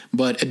person.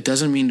 But it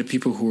doesn't mean the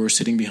people who are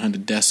sitting behind a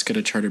desk at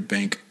a charter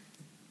bank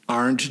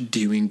aren't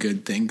doing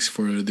good things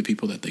for the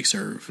people that they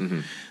serve.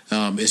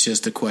 It's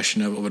just a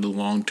question of over the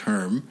long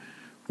term,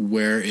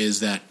 where is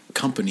that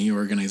company or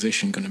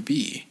organization going to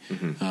be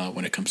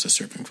when it comes to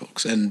serving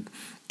folks? And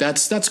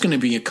that's going to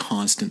be a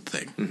constant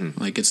thing.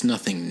 It's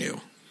nothing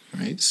new,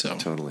 right? So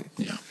totally,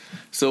 yeah.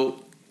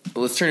 So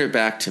let's turn it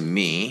back to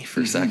me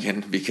for a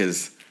second,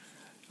 because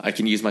I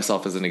can use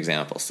myself as an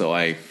example. So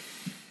I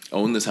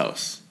own this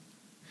house.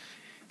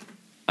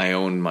 I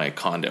own my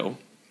condo,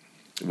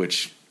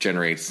 which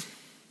generates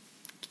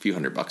a few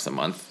 $100 a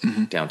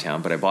month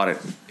downtown, but I bought it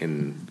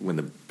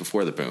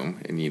before the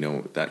boom, and you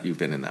know that you've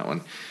been in that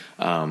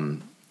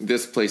one.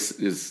 This place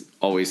is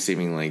always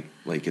seeming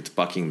like it's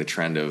bucking the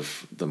trend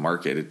of the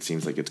market. It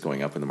seems like it's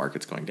going up and the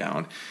market's going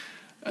down.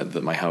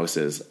 My house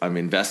is. I'm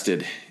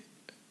invested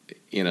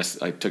in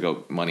I took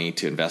out money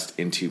to invest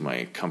into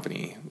my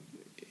company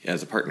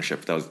as a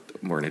partnership. That was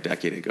more than a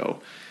decade ago,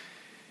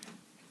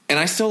 and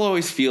I still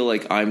always feel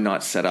like I'm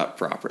not set up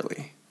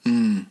properly.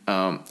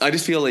 I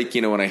just feel like,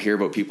 when I hear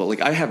about people,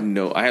 I have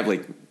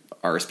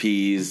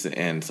RSPs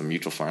and some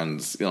mutual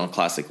funds,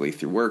 classically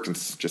through work, and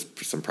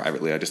just some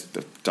privately. I just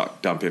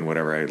dump in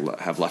whatever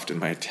I have left in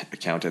my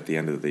account at the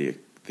end of the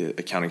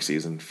accounting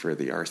season for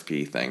the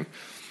RSP thing.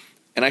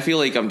 And I feel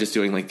like I'm just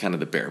doing kind of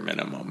the bare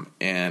minimum.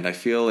 And I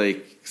feel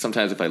like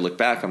sometimes if I look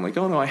back, I'm like,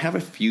 oh no, I have a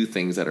few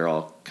things that are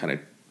all kind of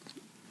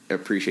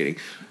appreciating.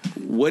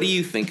 What do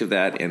you think of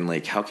that? And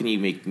how can you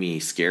make me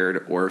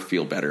scared or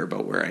feel better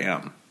about where I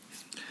am?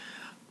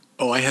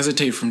 Oh, I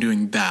hesitate from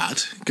doing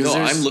that. No,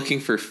 I'm looking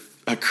for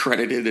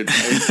accredited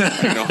advice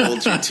I'm going to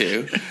hold you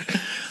to.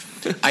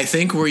 I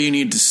think where you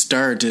need to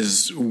start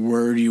is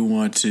where do you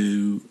want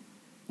to,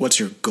 what's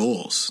your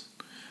goals,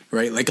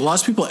 right? A lot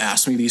of people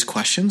ask me these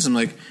questions. I'm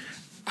like,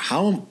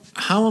 how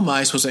am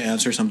I supposed to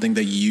answer something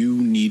that you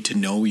need to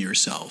know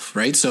yourself,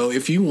 right? So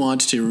if you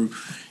want to,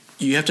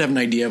 you have to have an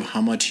idea of how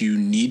much you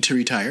need to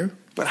retire.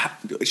 But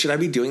should I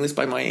be doing this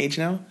by my age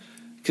now?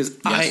 Because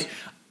Yes.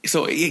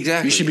 So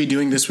exactly. You should be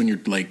doing this when you're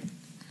like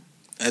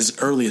as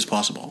early as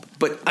possible.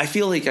 But I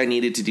feel like I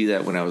needed to do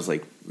that when I was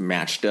like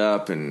matched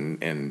up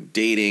and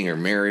dating or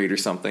married or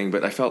something.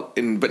 But I felt,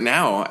 but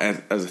now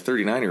as a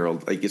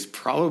 39-year-old, like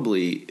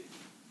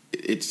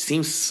it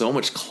seems so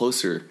much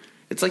closer.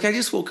 It's like I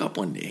just woke up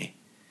one day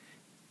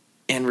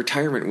and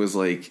retirement was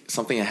like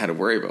something I had to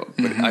worry about.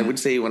 But I would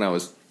say when I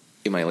was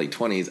in my late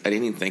 20s, I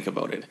didn't even think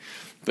about it.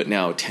 But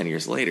now 10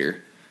 years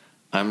later,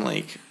 I'm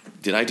like,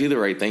 did I do the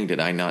right thing? Did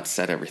I not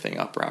set everything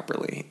up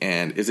properly?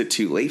 And is it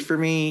too late for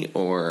me,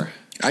 or?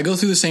 I go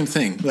through the same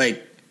thing.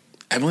 Like,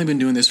 I've only been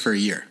doing this for a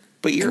year.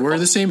 But we're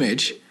the same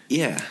age.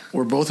 Yeah.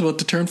 We're both about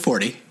to turn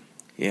 40.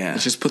 Yeah.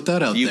 Let's just put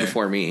that out you there. You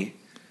before me.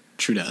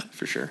 True that.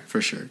 For sure.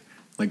 For sure.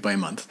 Like by a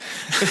month.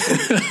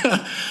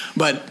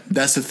 But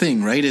that's the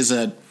thing, right? Is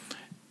that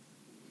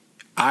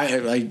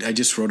I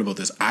just wrote about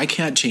this. I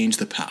can't change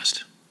the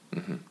past.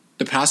 Mm-hmm.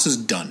 The past is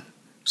done.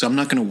 So I'm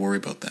not going to worry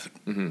about that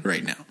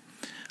right now.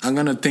 I'm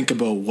going to think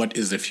about what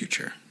is the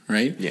future,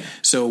 right? Yeah.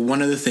 So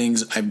one of the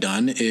things I've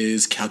done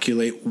is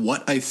calculate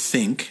what I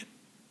think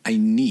I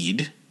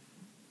need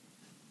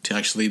to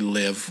actually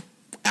live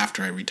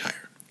after I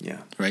retire. Yeah.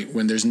 Right?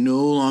 When there's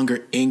no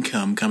longer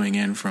income coming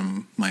in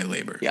from my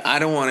labor. Yeah, I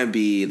don't want to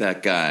be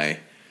that guy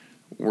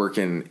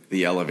working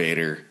the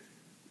elevator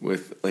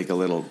with like a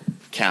little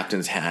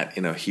captain's hat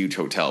in a huge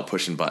hotel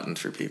pushing buttons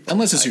for people.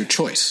 Unless it's your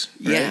choice.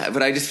 Right? Yeah,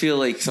 but I just feel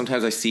like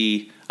sometimes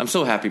I'm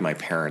so happy my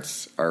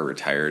parents are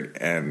retired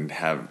and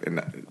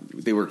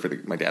they work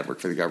my dad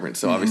worked for the government.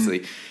 So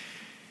obviously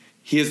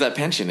he has that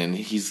pension and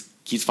he's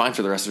fine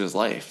for the rest of his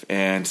life.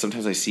 And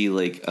sometimes I see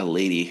like a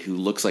lady who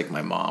looks like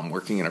my mom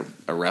working in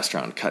a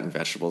restaurant cutting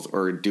vegetables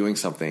or doing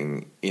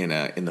something in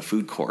the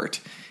food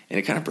court, and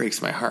it kind of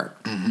breaks my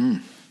heart. Mm-hmm.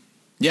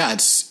 Yeah,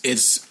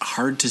 it's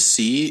hard to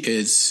see.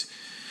 It's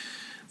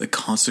the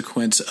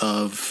consequence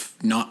of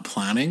not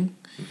planning.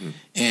 Mm-hmm.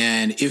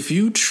 And if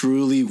you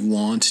truly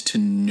want to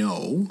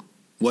know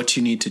what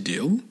you need to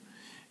do,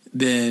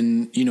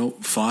 then,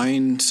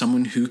 find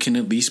someone who can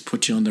at least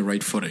put you on the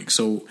right footing.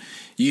 So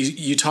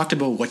you talked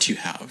about what you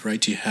have,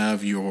 right? You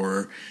have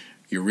your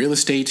real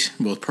estate,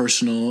 both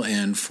personal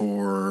and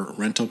for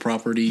rental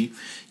property.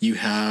 You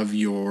have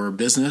your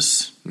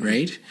business,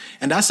 right?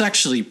 And that's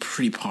actually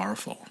pretty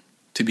powerful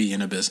to be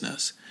in a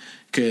business.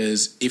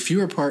 Because if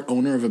you're a part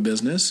owner of a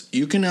business,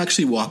 you can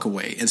actually walk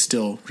away and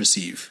still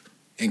receive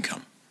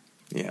income.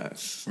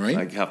 Yes. Right?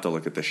 I have to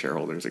look at the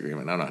shareholders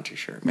agreement. I'm not too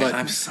sure. Man, but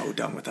I'm so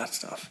done with that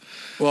stuff.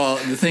 Well,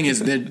 the thing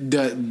is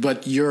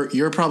but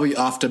you're probably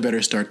off to a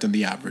better start than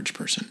the average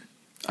person.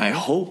 I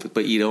hope,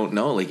 but you don't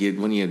know. Like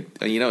when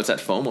it's that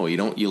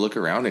FOMO. You look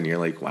around and you're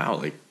like, wow,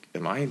 like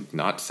am I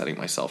not setting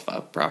myself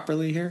up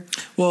properly here?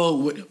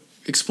 Well,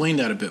 explain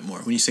that a bit more.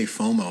 When you say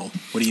FOMO,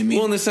 what do you mean?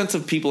 Well, in the sense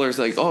of people are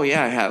like, oh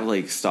yeah, I have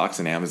like stocks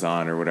in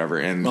Amazon or whatever,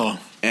 and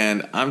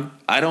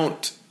I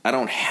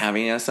don't have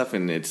any of that stuff,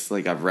 and it's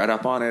like I've read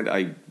up on it.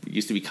 I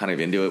used to be kind of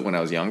into it when I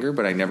was younger,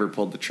 but I never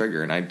pulled the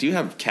trigger. And I do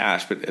have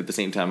cash, but at the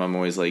same time, I'm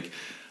always like,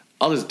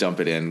 I'll just dump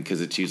it in because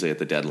it's usually at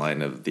the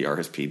deadline of the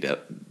RSP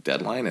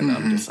deadline, and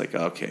I'm just like,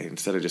 okay,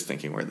 instead of just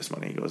thinking where this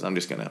money goes, I'm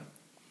just gonna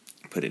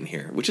put it in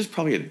here, which is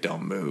probably a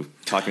dumb move.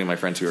 Talking to my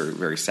friends who are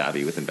very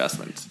savvy with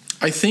investments,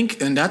 I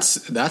think, and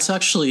that's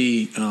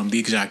actually the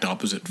exact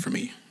opposite for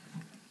me.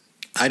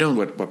 I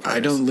don't.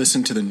 I don't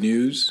listen to the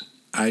news.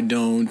 I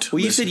don't.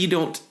 Well, you said you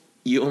don't.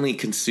 You only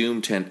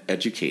consume to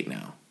educate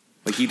now.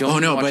 Like you don't. Oh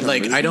no, but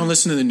like I don't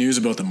listen to the news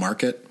about the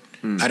market.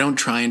 I don't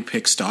try and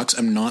pick stocks.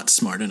 I'm not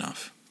smart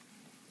enough.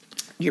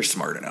 You're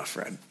smart enough,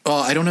 Fred. Oh,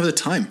 I don't have the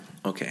time.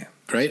 Okay.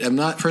 Right? I'm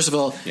not. First of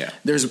all,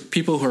 there's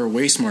people who are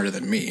way smarter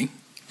than me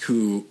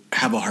who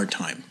have a hard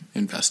time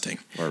investing.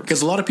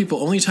 Because a lot of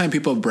people, only time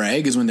people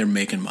brag is when they're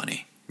making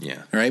money.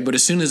 Yeah. Right? But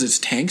as soon as it's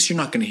tanks, you're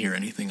not going to hear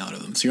anything out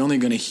of them. So you're only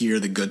going to hear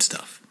the good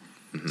stuff.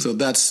 Mm-hmm. So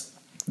that's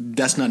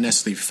not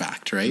necessarily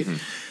fact, right? Mm-hmm.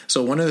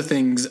 So one of the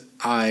things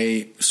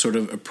I sort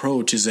of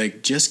approach is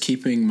like just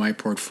keeping my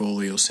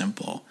portfolio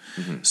simple.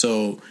 Mm-hmm.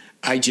 So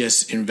I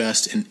just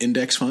invest in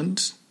index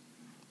funds.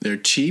 They're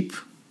cheap.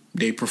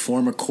 They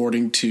perform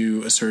according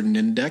to a certain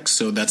index.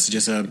 So that's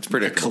just a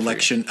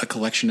collection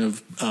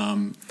of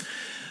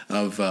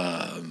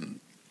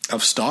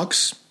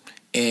stocks,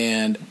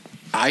 and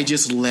I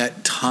just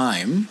let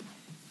time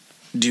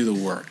do the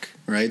work,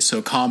 right?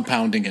 So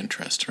compounding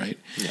interest, right?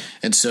 Yeah.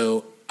 And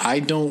so I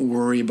don't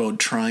worry about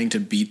trying to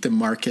beat the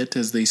market,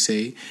 as they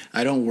say.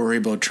 I don't worry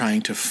about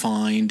trying to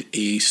find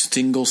a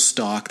single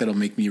stock that'll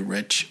make me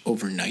rich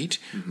overnight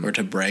or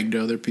to brag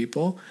to other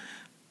people.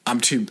 I'm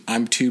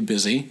too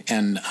busy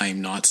and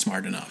I'm not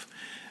smart enough.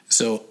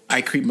 So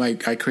I create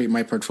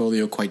my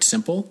portfolio quite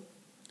simple.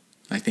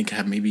 I think I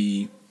have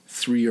maybe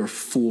 3 or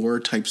 4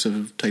 types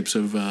of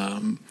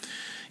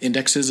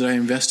indexes that I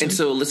invest in. And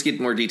so let's get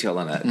more detailed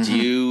on that. Mm-hmm. Do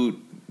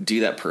you do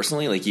that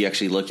personally? Like you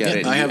actually look at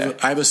it? I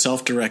have a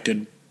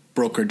self-directed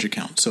brokerage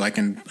account, so I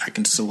can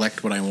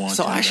select what I want.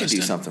 So I should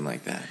do something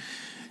like that.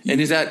 And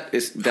does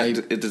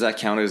that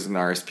count as an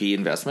RSP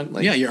investment?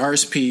 Yeah, your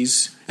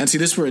RSPs. And see,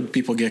 this is where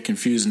people get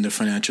confused in the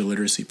financial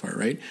literacy part,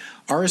 right?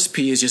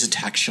 RSP is just a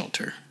tax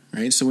shelter,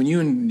 right? So when you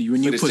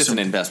it's put just an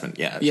investment,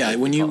 yeah. Yeah,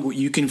 when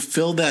you can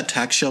fill that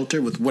tax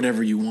shelter with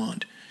whatever you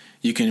want.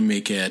 You can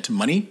make it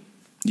money,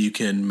 you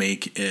can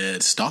make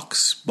it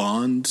stocks,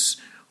 bonds,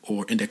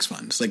 or index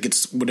funds. Like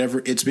it's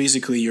whatever. It's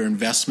basically your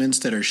investments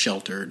that are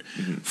sheltered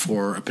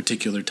for a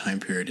particular time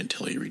period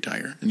until you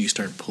retire and you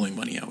start pulling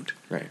money out.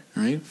 Right.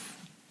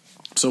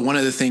 So one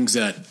of the things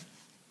that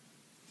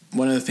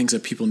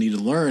people need to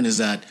learn is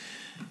that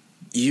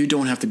you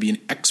don't have to be an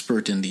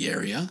expert in the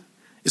area.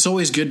 It's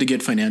always good to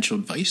get financial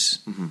advice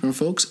from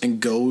folks and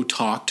go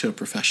talk to a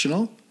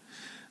professional.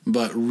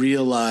 But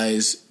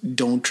realize,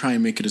 don't try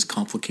and make it as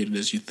complicated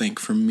as you think.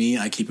 For me,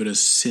 I keep it as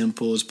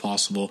simple as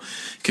possible,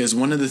 because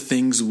one of the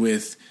things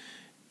with,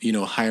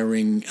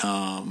 hiring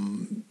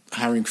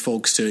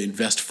folks to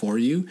invest for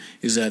you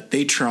is that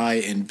they try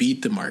and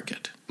beat the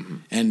market.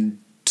 And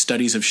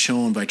studies have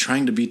shown by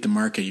trying to beat the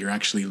market, you're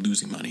actually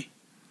losing money.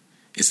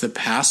 It's the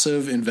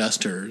passive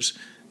investors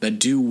that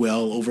do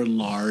well over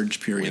large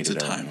periods of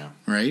time,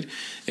 right?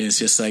 And it's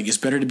just like, it's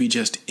better to be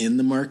just in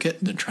the market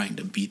than trying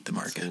to beat the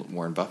market. So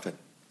Warren Buffett.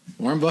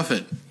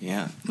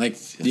 Yeah.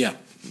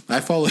 I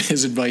follow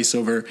his advice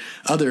over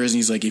others, and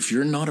he's like, if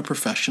you're not a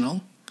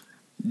professional,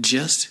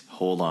 just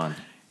hold on.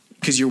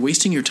 Because you're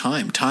wasting your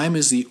time. Time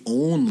is the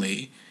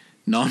only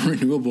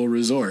non-renewable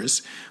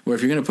resource where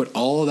if you're going to put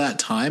all that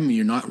time,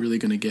 you're not really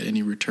going to get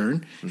any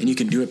return, and you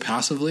can do it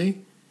passively,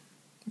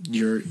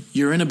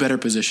 you're in a better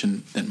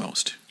position than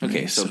most. Right?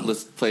 Okay, so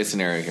let's play a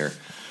scenario here.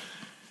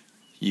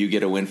 You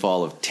get a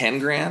windfall of 10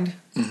 grand,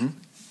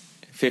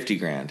 50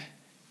 grand,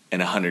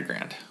 and 100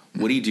 grand.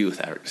 What do you do with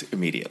that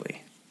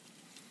immediately?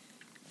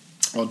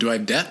 Well, do I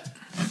have debt?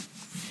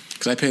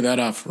 Because I pay that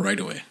off right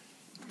away.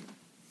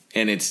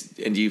 And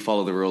do you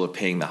follow the rule of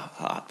paying the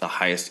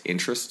highest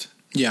interest?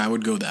 Yeah, I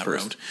would go that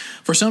route.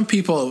 For some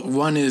people,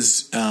 one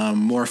is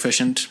more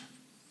efficient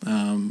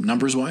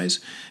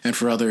numbers-wise, and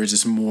for others,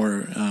 it's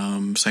more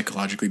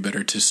psychologically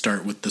better to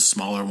start with the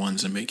smaller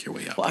ones and make your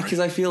way up. Well, because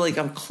I feel like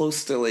I'm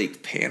close to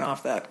paying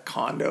off that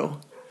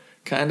condo,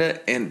 kind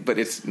of, but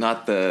it's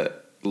not the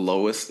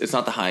lowest, it's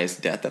not the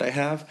highest debt that I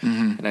have,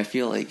 and I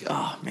feel like,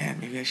 oh man,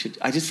 maybe I should.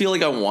 I just feel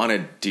like I want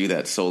to do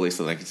that solely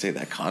so that I can say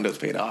that condo's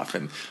paid off,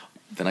 and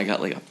then I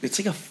got it's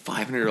like a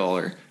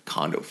 $500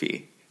 condo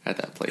fee at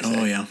that place.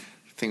 Oh yeah,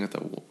 thing with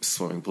the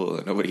swimming pool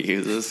that nobody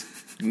uses.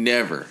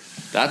 Never.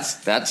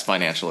 That's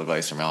financial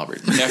advice from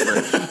Albert.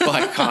 Never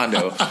buy a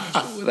condo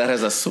that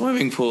has a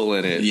swimming pool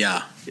in it.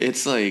 Yeah,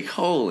 it's like,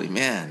 holy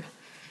man.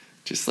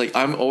 Just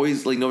I'm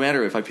always no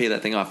matter if I pay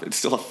that thing off, it's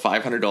still a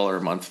 $500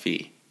 a month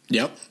fee.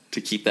 Yep.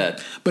 To keep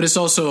that. But it's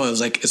also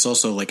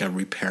like a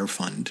repair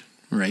fund,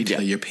 right? Yeah.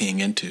 That you're paying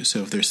into. So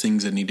if there's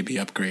things that need to be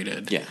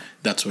upgraded,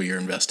 that's what you're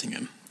investing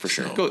in. For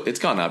sure. It's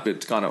gone up.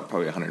 It's gone up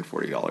probably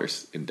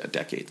 $140 in a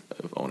decade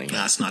of owning it.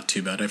 That's not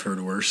too bad. I've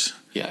heard worse.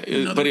 Yeah,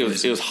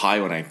 it was high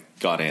when I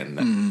got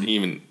in,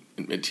 even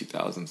in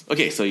mid-2000s.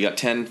 Okay, so you got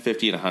 10,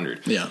 50, and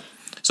 100. Yeah.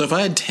 So if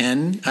I had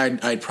 10,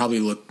 I'd probably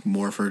look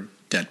more for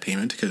debt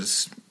payment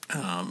because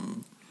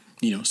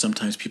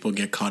sometimes people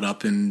get caught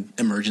up in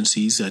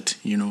emergencies that,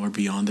 are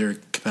beyond their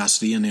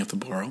capacity and they have to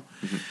borrow.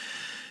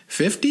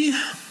 50,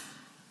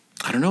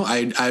 I don't know.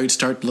 I would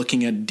start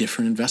looking at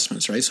different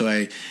investments, right?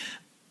 So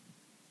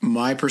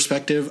my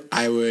perspective,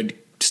 I would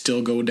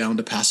still go down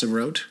the passive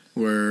route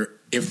where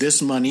if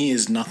this money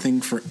is nothing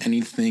for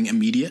anything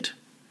immediate,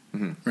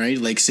 right?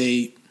 Like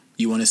say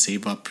you want to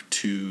save up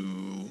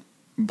to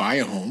buy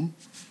a home,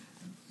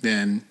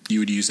 then you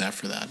would use that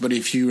for that. But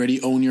if you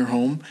already own your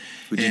home,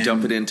 would you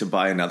dump it in to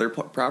buy another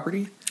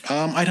property?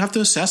 I'd have to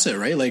assess it,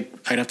 right?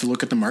 I'd have to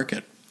look at the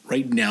market.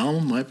 Right now,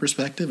 my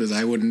perspective is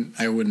I wouldn't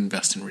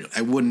invest in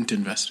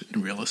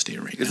real estate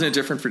right now. Isn't it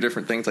different for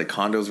different things like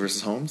condos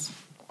versus homes?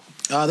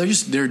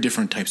 They're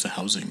different types of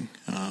housing.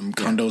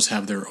 Condos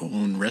have their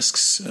own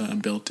risks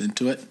built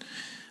into it.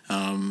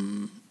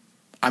 I'm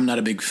not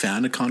a big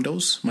fan of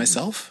condos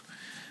myself.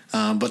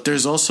 But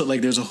there's also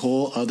there's a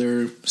whole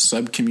other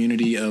sub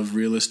community of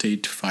real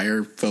estate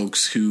fire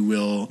folks who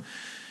will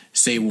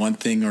say one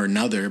thing or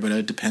another, but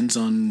it depends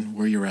on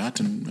where you're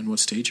at and what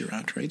stage you're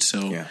at, right?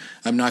 So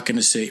I'm not going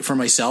to say for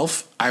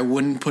myself, I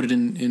wouldn't put it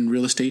in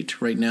real estate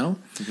right now,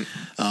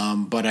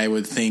 but I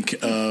would think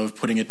of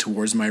putting it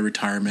towards my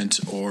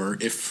retirement, or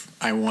if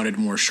I wanted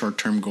more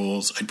short-term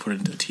goals, I'd put it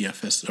into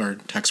TFS or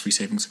tax-free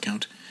savings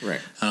account,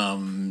 right?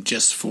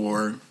 Just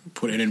for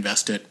put it,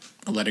 invest it,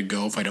 let it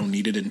go. If I don't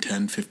need it in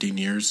 10, 15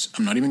 years,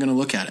 I'm not even going to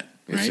look at it,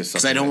 right?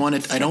 Because I don't want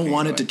it. I don't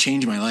want it to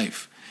change my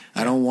life.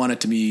 I don't want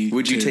it to be.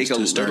 Would you take a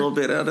little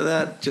bit out of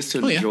that just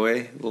to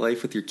enjoy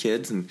life with your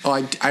kids? And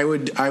I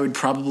would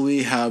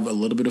probably have a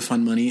little bit of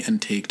fun money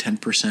and take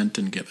 10%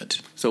 and give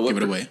it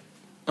away.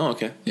 Oh,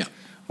 okay. Yeah.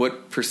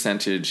 What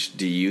percentage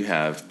do you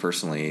have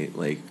personally,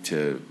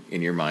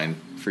 in your mind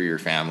for your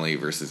family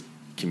versus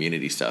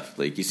community stuff?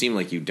 You seem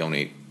like you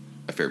donate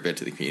a fair bit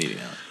to the community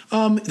now.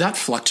 That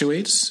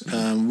fluctuates.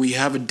 We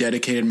have a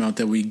dedicated amount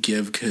that we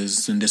give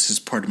because, and this is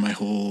part of my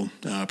whole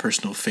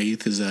personal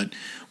faith, is that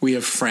we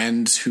have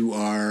friends who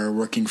are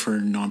working for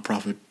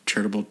nonprofit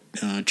charitable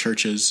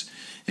churches,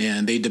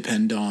 and they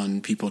depend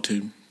on people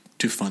to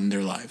fund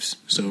their lives.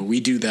 So we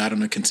do that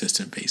on a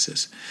consistent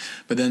basis.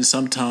 But then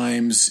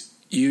sometimes,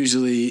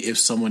 usually if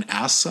someone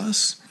asks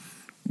us,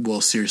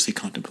 we'll seriously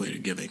contemplate a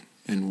giving,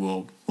 and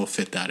we'll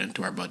fit that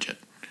into our budget.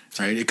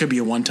 Right? It could be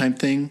a one-time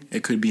thing.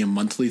 It could be a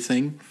monthly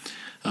thing.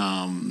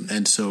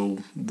 And so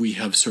we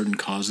have certain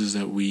causes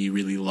that we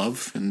really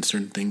love and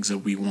certain things that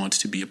we want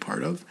to be a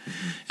part of.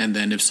 Mm-hmm. And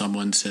then if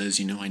someone says,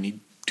 I need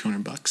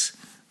 $200,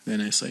 then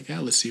it's like,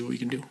 let's see what we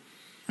can do.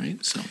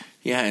 Right. So,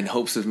 yeah. In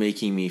hopes of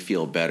making me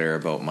feel better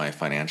about my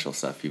financial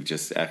stuff, you've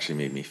just actually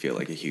made me feel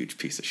like a huge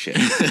piece of shit.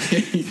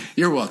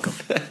 You're welcome.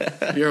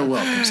 You're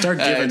welcome. Start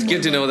giving. It's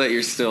good to know that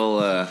you're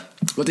still,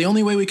 but the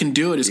only way we can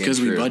do it is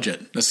because we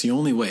budget. That's the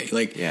only way.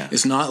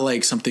 It's not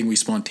like something we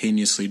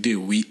spontaneously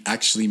do. We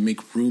actually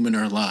make room in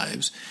our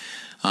lives.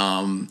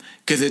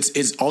 Because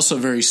it's also a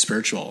very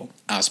spiritual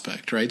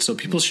aspect, right? So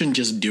people shouldn't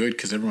just do it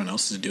because everyone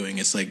else is doing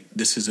it. It's like,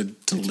 this is a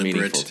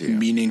deliberate,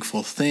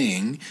 meaningful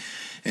thing.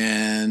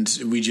 And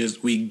we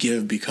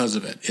give because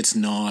of it. It's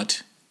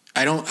not,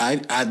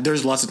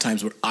 there's lots of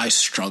times where I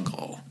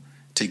struggle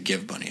to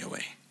give money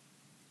away.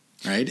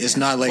 Right? It's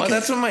not like,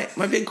 that's what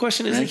my big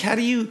question is, right? Like,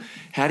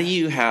 how do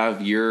you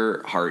have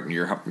your heart and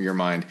your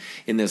mind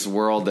in this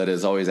world that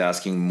is always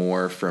asking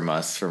more from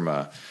us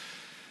from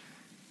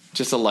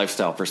just a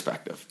lifestyle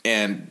perspective?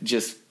 And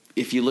just,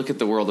 if you look at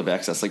the world of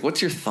excess, like,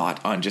 what's your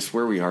thought on just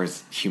where we are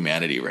as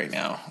humanity right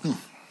now?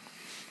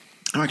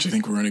 I actually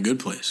think we're in a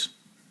good place.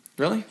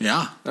 Really?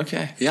 Yeah.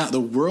 Okay. Yeah, the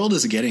world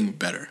is getting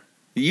better.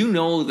 You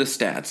know the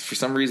stats. For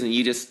some reason,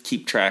 you just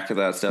keep track of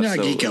that stuff. Yeah, I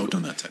geek out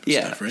on that type of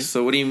stuff, right?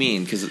 So what do you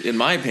mean? Because in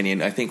my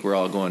opinion, I think we're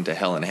all going to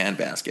hell in a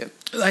handbasket.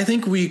 I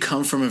think we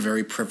come from a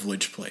very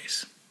privileged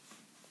place,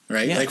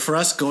 right? Yeah. Like, for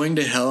us, going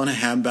to hell in a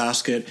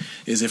handbasket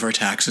is if our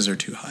taxes are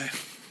too high.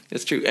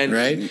 It's true. And,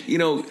 right?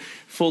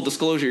 Full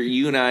disclosure,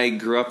 you and I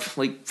grew up,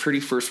 like,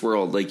 pretty first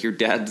world. Like, your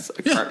dad's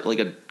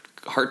a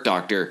heart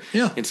doctor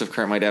in Stuff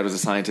Current. My dad was a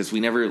scientist. We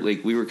never,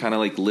 we were kind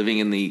of like living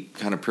in the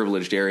kind of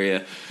privileged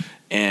area.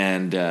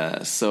 And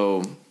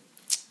so,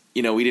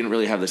 we didn't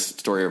really have this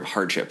story of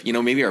hardship.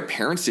 Maybe our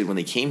parents did when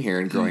they came here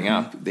and growing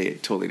up. They had a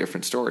totally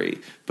different story.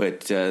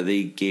 But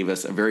they gave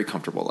us a very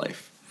comfortable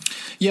life.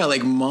 Yeah,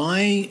 like,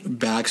 my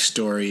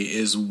backstory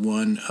is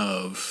one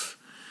of,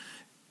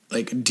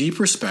 deep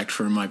respect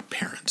for my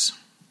parents.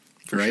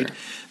 Right? Sure.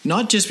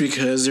 Not just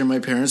because they're my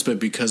parents, but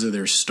because of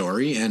their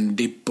story. And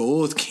they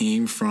both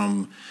came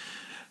from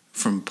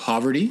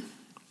poverty.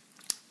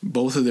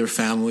 Both of their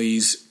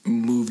families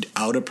moved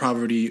out of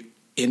poverty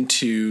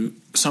into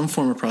some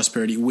form of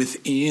prosperity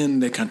within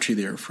the country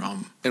they're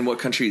from. And what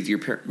country is your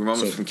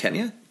mom is from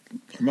Kenya?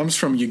 My mom's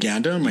from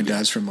Uganda and my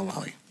dad's from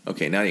Malawi.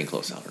 Okay, not even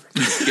close, Albert.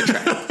 Get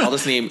track. I'll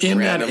just name in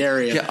random. that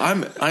area.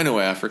 Yeah, I know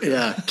Africa.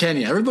 Yeah,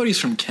 Kenya. Everybody's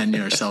from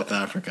Kenya or South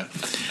Africa.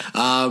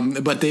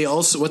 But they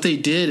also, what they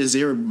did is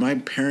my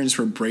parents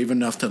were brave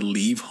enough to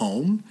leave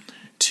home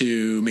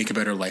to make a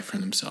better life for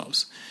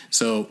themselves.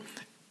 So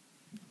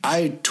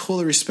I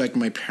totally respect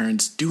my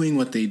parents doing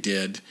what they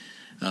did,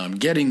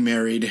 getting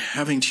married,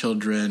 having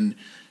children,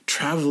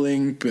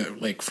 traveling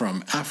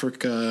from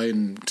Africa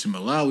and to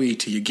Malawi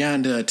to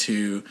Uganda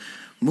to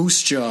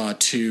Moose Jaw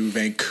to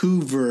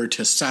Vancouver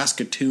to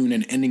Saskatoon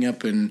and ending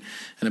up in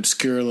an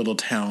obscure little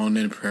town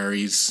in the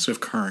prairies,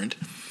 Swift Current,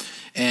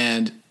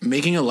 and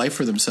making a life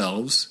for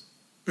themselves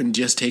and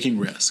just taking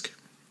risk,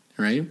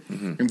 right?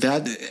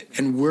 Mm-hmm.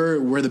 And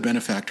we're the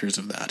benefactors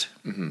of that,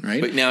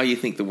 right? But now you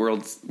think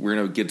we're in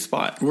a good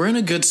spot. We're in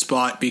a good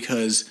spot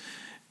because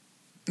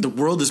the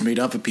world is made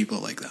up of people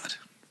like that,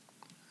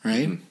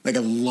 right? Mm-hmm. Like,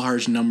 a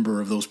large number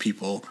of those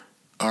people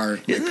are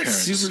Isn't it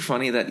super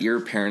funny that your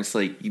parents,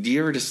 do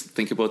you ever just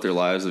think about their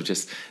lives of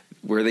just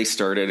where they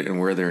started and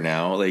where they're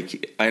now?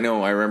 Like, I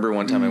remember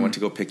one time I went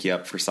to go pick you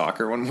up for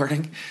soccer one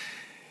morning,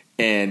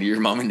 and your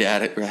mom and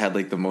dad had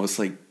the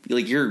most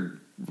your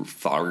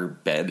flower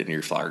bed in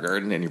your flower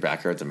garden and your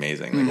backyard's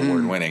amazing,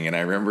 award winning. And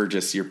I remember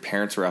just your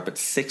parents were up at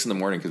 6 a.m.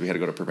 because we had to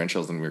go to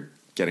provincials and we were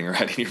getting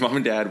ready. And your mom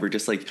and dad were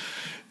just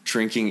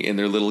drinking in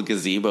their little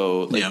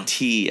gazebo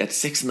tea at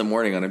 6 a.m.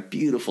 on a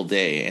beautiful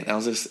day, and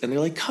and they're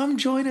like, "Come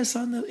join us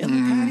in the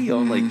patio."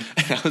 And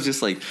I was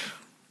just like,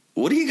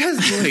 "What are you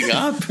guys doing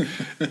up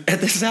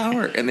at this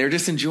hour?" And they're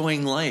just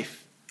enjoying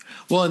life.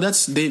 Well, and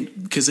that's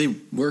because they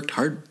worked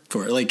hard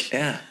for it.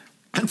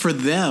 And for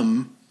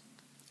them,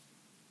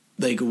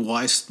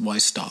 why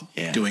stop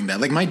doing that?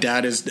 My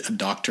dad is a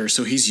doctor,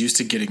 so he's used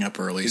to getting up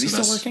early. Is he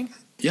still working?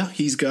 Yeah,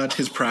 he's got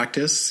his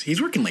practice. He's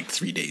working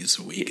 3 days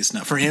a week. It's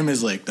not for him.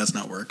 That's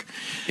not work.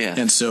 Yeah.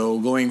 And so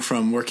going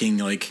from working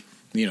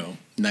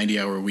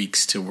 90-hour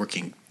weeks to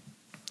working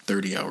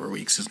 30-hour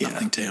weeks is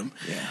nothing to him.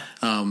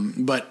 Yeah.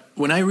 But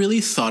when I really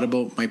thought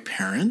about my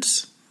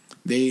parents,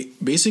 they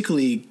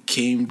basically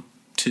came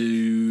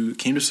to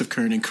Swift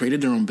Current and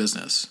created their own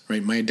business.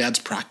 Right, my dad's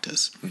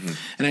practice,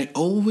 and I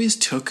always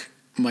took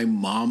my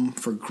mom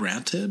for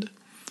granted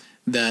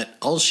that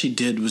all she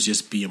did was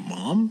just be a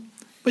mom,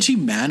 but she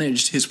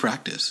managed his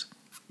practice.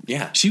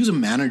 Yeah. She was a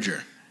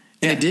manager.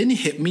 And it didn't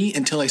hit me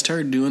until I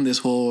started doing this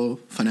whole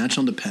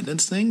financial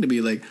independence thing to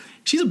be like,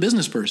 she's a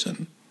business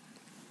person.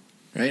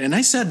 Right? And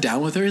I sat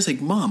down with her. I was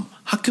like, Mom,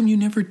 how come you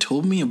never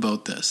told me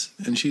about this?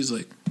 And she's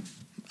like,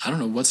 I don't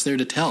know. What's there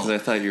to tell?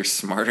 Because I thought you're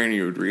smarter and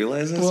you would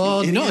realize this.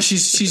 Well, no,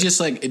 she's just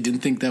like, I didn't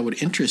think that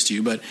would interest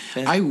you. But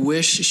I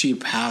wish she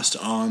passed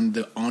on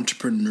the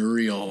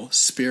entrepreneurial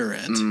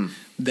spirit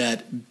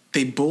that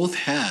they both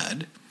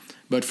had.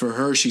 But for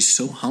her, she's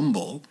so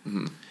humble.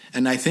 Mm-hmm.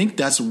 And I think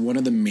that's one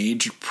of the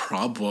major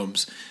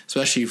problems,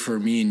 especially for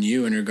me and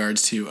you in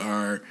regards to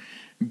our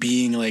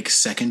being like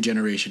second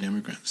generation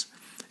immigrants,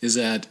 is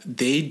that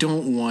they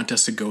don't want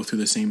us to go through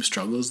the same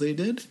struggles they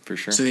did. For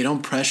sure. So they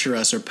don't pressure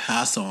us or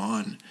pass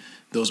on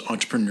those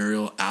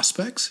entrepreneurial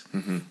aspects.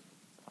 Mm-hmm.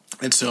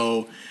 And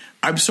so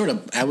I was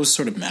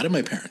sort of mad at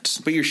my parents.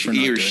 But you're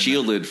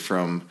shielded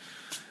from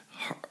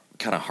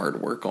kind of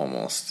hard work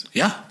almost.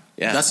 Yeah.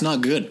 That's not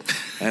good.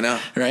 I know.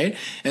 Right?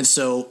 And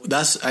so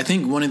I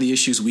think one of the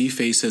issues we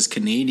face as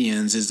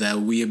Canadians is that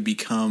we have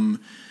become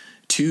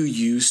too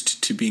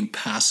used to being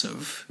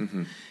passive.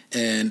 Mm-hmm.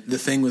 And the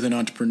thing with an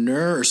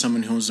entrepreneur or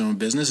someone who owns their own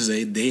business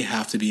is they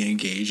have to be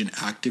engaged and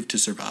active to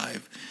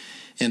survive.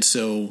 And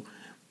so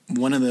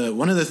one of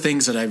the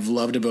things that I've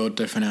loved about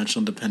the financial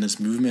independence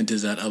movement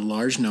is that a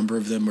large number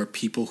of them are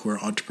people who are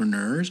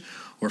entrepreneurs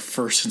or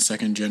first and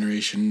second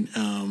generation,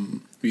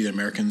 either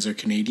Americans or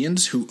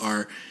Canadians, who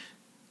are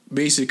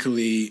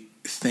basically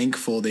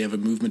thankful they have a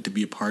movement to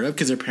be a part of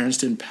because their parents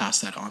didn't pass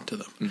that on to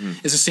them. Mm-hmm.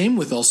 It's the same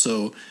with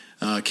also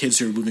kids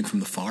who are moving from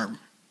the farm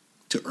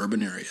to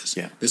urban areas.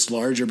 Yeah. This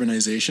large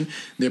urbanization,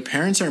 their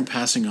parents aren't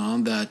passing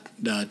on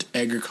that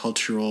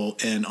agricultural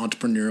and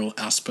entrepreneurial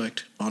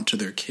aspect onto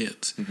their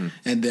kids. Mm-hmm.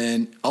 And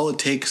then all it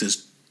takes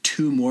is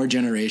 2 more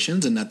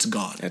generations and that's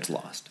gone. It's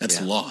lost.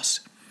 That's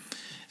lost.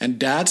 And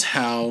that's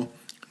how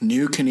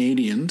new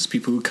Canadians,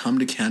 people who come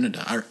to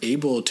Canada, are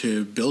able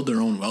to build their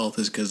own wealth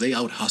is because they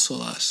out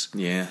hustle us.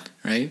 Yeah.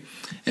 Right?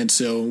 And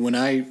so when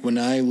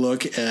I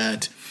look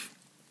at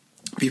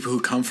people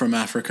who come from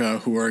Africa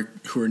who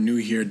are new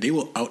here, they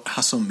will out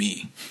hustle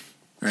me.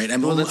 Right?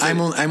 I'm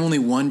only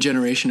 1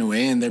 generation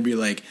away and they'll be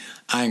like,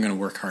 I ain't gonna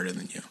work harder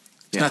than you.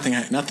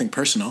 It's nothing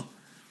personal,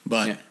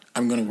 but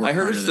I'm gonna work harder than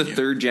you. I heard it's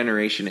the 3rd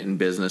generation in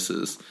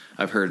businesses.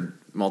 I've heard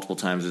multiple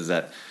times is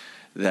that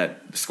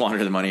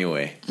squander the money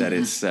away. That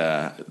it's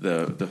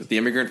the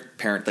immigrant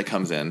parent that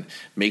comes in,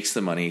 makes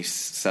the money,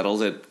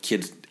 settles it,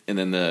 kids, and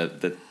then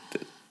the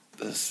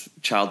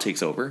child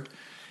takes over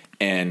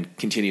and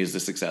continues the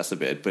success a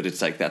bit. But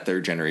it's like that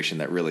 3rd generation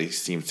that really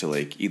seems to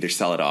like either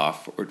sell it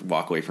off or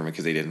walk away from it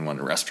because they didn't want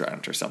a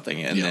restaurant or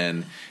something, and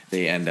then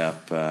they end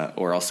up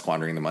or else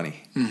squandering the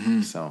money.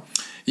 Mm-hmm. So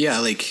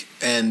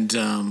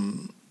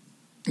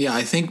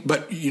I think,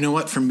 but you know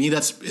what? For me,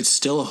 it's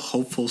still a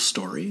hopeful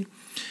story.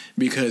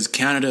 Because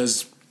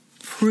Canada's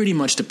pretty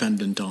much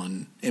dependent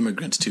on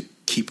immigrants to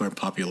keep our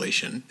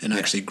population and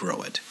actually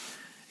grow it.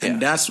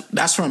 And that's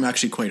where I'm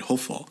actually quite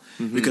hopeful.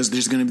 Mm-hmm. Because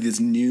there's going to be this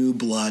new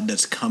blood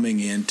that's coming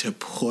in to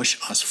push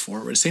us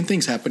forward. Same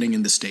thing's happening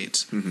in the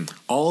States. Mm-hmm.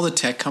 All the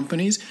tech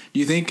companies, do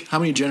you think, how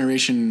many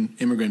generation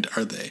immigrant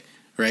are they?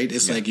 Right?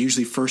 It's like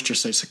usually first or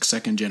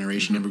second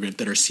generation immigrant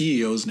that are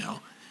CEOs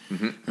now.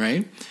 Mm-hmm.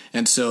 Right?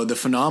 And so the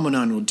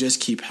phenomenon will just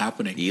keep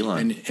happening.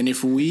 Elon. And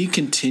if we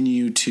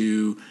continue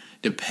to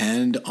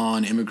depend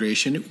on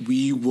immigration,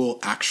 we will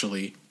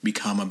actually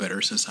become a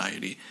better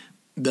society.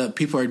 The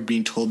people are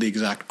being told the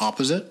exact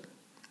opposite,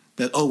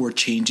 that, we're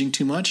changing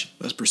too much.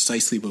 That's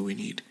precisely what we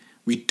need.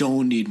 We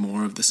don't need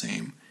more of the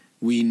same.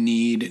 We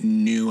need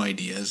new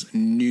ideas,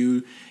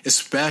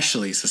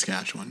 especially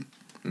Saskatchewan.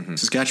 Mm-hmm.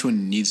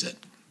 Saskatchewan needs it,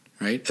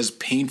 right? As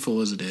painful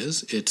as it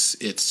is,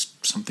 it's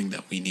something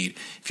that we need.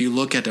 If you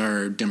look at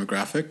our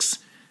demographics,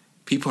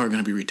 people are going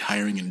to be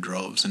retiring in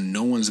droves, and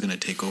no one's going to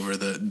take over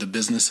the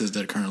businesses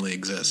that currently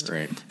exist.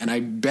 Right. And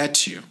I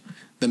bet you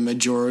the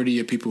majority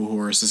of people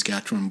who are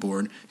Saskatchewan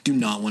born do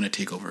not want to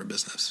take over a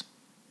business.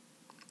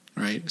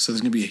 Right? So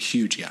there's going to be a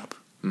huge gap.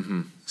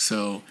 Mm-hmm.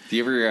 So, do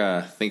you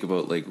ever think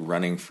about like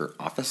running for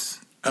office?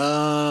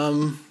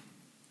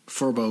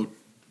 For about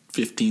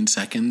 15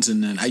 seconds,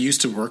 and then I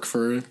used to work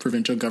for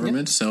provincial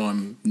government, so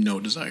I'm no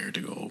desire to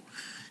go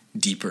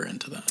deeper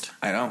into that.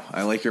 I know.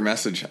 I like your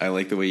message. I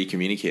like the way you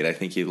communicate. I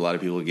think a lot of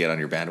people get on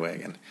your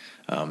bandwagon.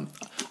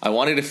 I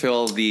wanted to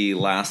fill the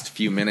last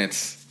few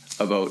minutes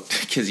about,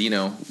 because,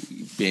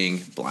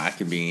 being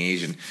black and being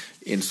Asian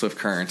in Swift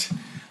Current,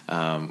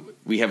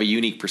 we have a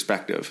unique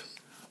perspective.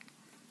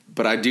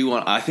 But I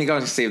think I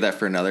want to save that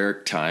for another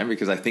time,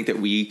 because I think that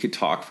we could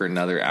talk for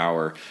another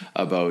hour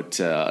about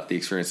the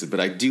experiences. But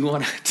I do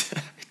want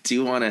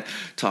to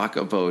talk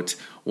about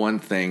one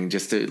thing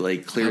just to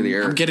like clear the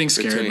air. I'm getting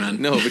scared,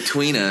 man. No,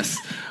 between us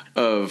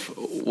of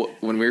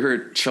when we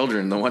were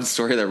children, the one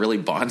story that really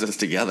bonds us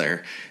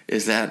together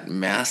is that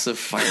massive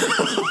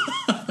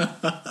fire.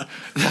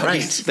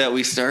 that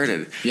we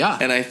started. Yeah.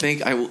 And I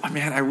think,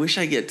 I wish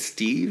I get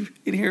Steve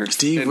in here.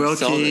 Steve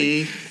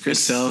Wilkie,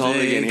 Chris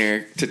Selvig in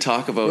here to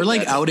talk about. We're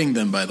like outing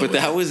them, by the way. But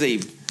that was a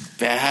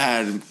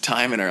bad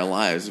time in our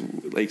lives.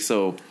 Like,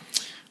 so,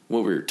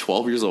 we were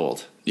 12 years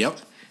old. Yep.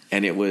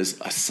 And it was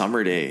a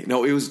summer day.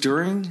 No, it was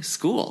during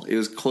school. It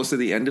was close to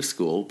the end of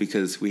school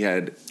because we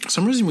had... For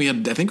some reason we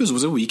had, I think it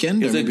was a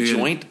weekend. It was a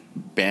joint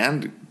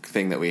band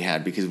thing that we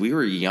had because we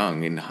were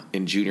young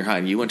in junior high,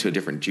 and you went to a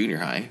different junior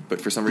high.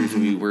 But for some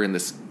reason we were in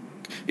this...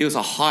 It was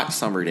a hot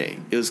summer day.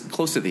 It was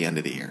close to the end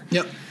of the year.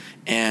 Yep.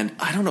 And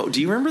I don't know.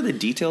 Do you remember the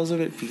details of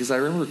it? Because I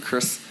remember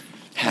Chris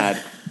had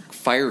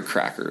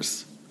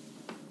firecrackers.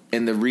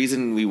 And the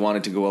reason we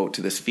wanted to go out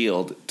to this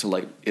field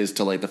is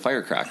to light the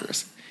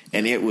firecrackers.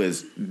 And it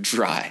was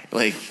dry,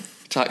 like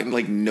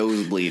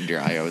nosebleed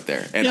dry out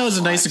there. And it was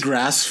a nice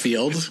grass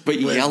field, but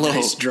yellow,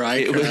 nice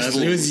dry grass.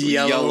 It was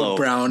yellow,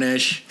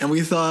 brownish, and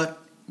we thought,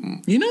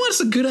 you know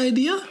what's a good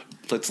idea?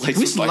 Let's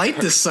light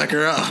this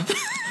sucker up.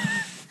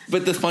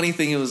 But the funny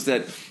thing was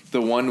that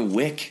the one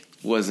wick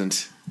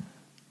wasn't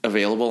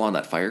available on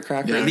that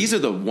firecracker. Yeah. And these are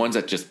the ones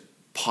that just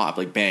pop,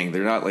 like bang.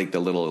 They're not like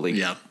the little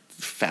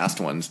fast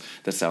ones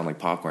that sound like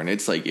popcorn.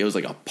 It was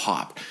like a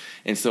pop,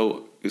 and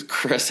so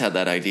Chris had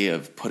that idea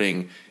of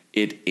putting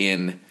it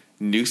in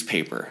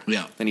newspaper.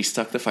 Yeah. Then he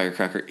stuck the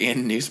firecracker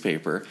in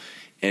newspaper,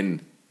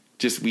 and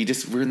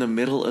we're in the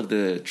middle of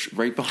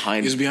right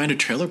behind. It was behind a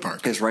trailer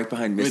park. It's right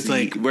behind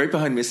Mrs. right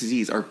behind Mrs.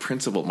 E's, our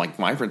principal, my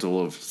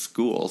principal of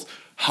school's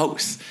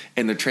house,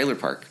 and the trailer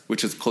park,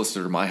 which is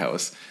closer to my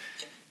house,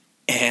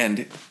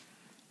 and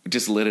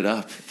just lit it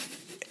up,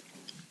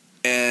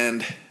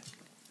 and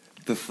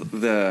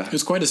it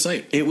was quite a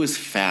sight. It was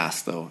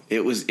fast though.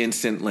 It was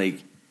instant.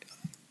 Like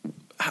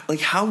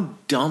how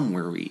dumb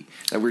were we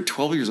that we're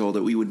 12 years old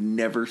that we would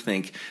never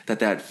think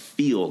that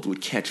field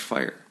would catch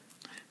fire?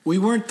 We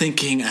weren't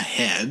thinking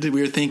ahead.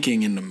 We were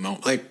thinking in the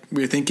moment. Like,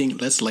 we were thinking,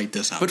 let's light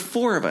this up. But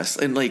four of us,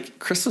 and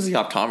Chris was the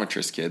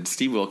optometrist kid.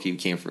 Steve Wilkie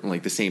came from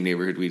the same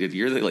neighborhood we did.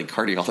 You're the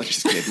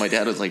cardiologist kid. My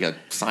dad was a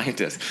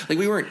scientist.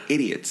 We weren't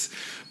idiots.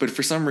 But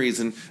for some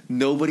reason,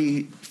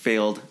 nobody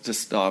failed to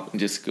stop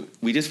and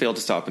we just failed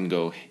to stop and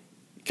go,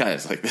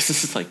 guys,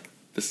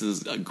 this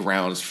is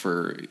grounds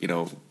for,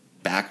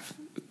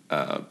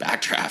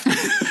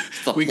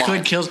 backdraft. We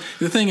could kill.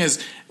 The thing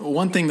is,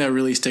 one thing that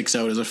really sticks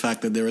out is the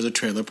fact that there was a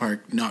trailer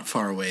park not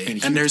far away,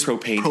 and there's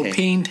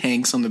propane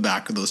tanks on the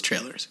back of those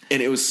trailers,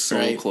 and it was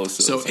so close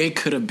to so it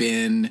could have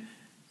been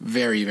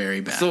very,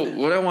 very bad. So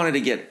what I wanted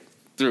to get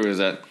through is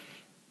that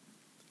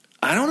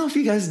I don't know if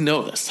you guys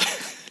know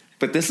this,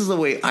 but this is the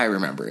way I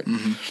remember it.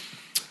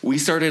 Mm-hmm. We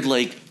started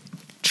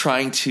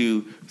trying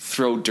to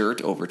throw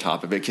dirt over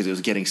top of it because it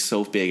was getting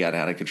so big and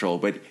out of control.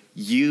 But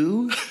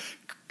you,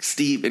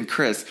 Steve, and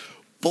Chris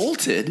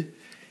bolted,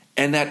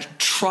 and that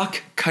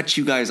truck cut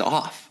you guys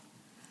off.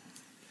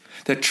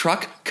 That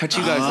truck cut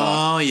you guys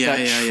off. Oh, yeah,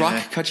 that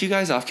truck cut you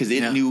guys off because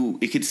it knew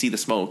it could see the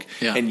smoke.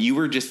 Yeah. And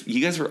you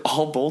guys were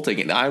all bolting,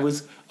 and I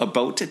was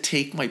about to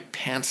take my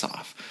pants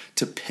off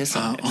to piss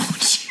on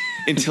it.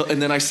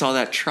 And then I saw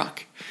that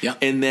truck. Yeah.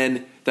 And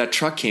then that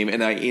truck came,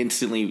 and I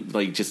instantly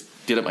just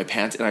did up my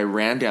pants, and I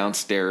ran down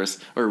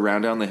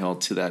the hill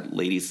to that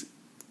lady's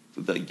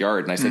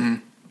yard, and I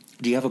said,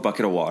 "Do you have a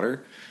bucket of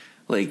water?"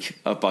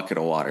 A bucket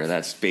of water.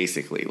 That's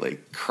basically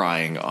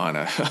crying on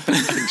a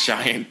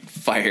giant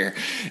fire.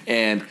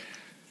 And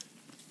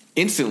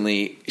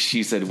instantly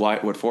she said,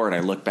 "What for?" And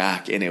I looked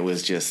back, and it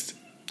was.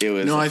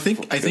 No, I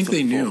think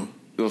they knew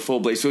the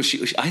full blaze. So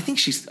I think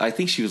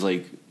she was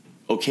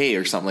okay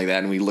or something like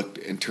that. And we looked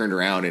and turned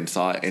around and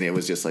saw it, and it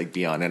was just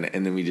beyond.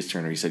 And then we just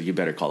turned and we said, "You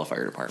better call the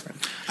fire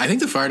department." I think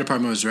the fire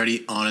department was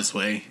already on its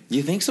way.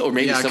 You think so? Or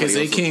maybe because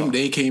they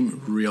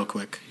came real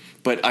quick.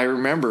 But I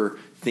remember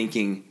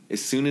thinking,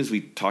 as soon as we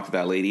talked to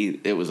that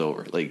lady, it was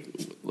over.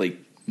 When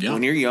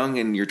you're young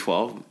and you're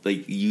 12,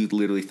 you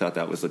literally thought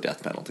that was the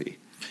death penalty.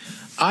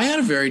 I had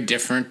a very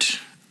different.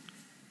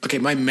 Okay,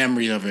 my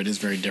memory of it is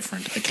very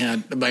different.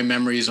 My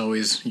memory is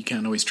always, you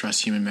can't always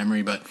trust human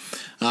memory, but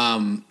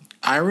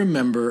I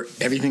remember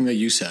everything that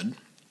you said.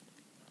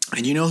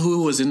 And you know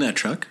who was in that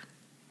truck?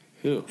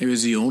 Who? It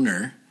was the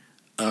owner,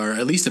 or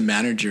at least the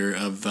manager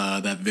of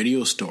that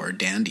video store,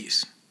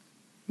 Dandy's.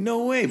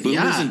 No way.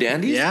 Boomers and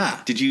Dandies? Yeah.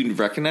 Did you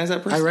recognize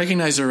that person? I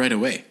recognized her right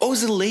away. Oh,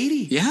 is it a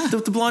lady? Yeah.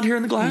 With the blonde hair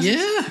and the glasses?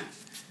 Yeah.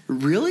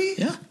 Really?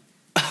 Yeah.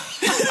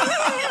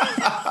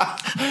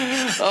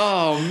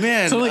 Oh,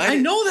 man. So I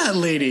know that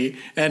lady.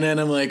 And then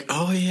I'm like,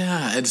 oh,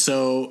 yeah. And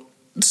so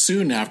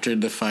soon after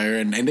the fire,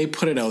 and they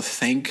put it out,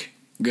 thank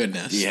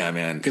goodness. Yeah,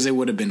 man. Because it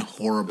would have been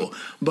horrible.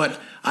 But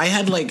I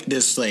had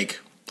this, I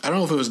don't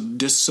know if it was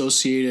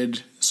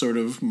dissociated sort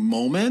of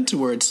moment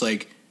where it's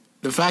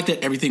the fact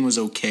that everything was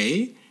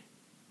okay,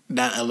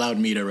 that allowed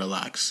me to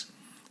relax.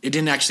 It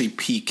didn't actually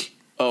peak.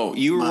 Oh,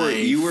 you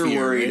were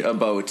worried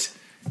about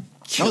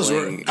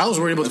killing. I was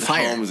worried about the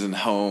fire. Homes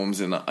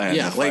and the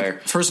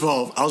fire. First of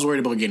all, I was worried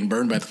about getting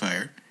burned by the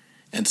fire,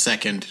 and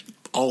second,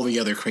 all the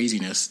other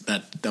craziness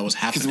that was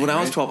happening. Because when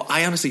I was 12,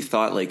 I honestly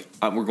thought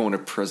we're going to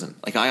prison.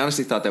 I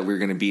honestly thought that we were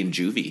going to be in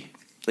juvie.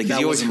 Like, That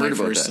you always wasn't heard my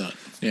about first that. thought.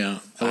 Yeah,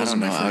 that I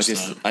wasn't don't know. my first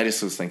thought. I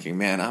just was thinking,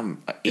 man,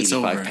 I'm It's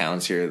 85 over.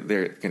 pounds here.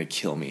 They're going to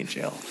kill me in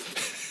jail.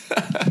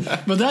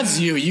 But that's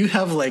you. You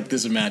have like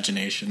this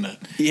imagination that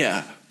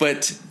Yeah,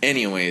 but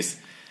anyways,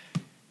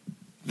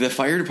 the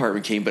fire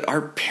department came, but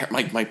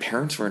my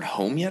parents weren't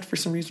home yet for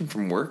some reason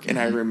from work, and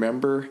I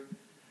remember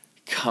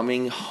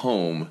coming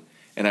home,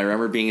 and I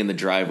remember being in the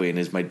driveway, and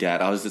as my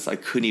dad, I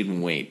couldn't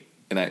even wait,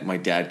 and my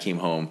dad came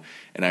home,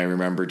 and I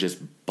remember just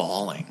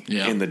bawling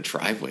in the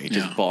driveway,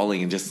 just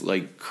bawling and just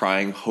like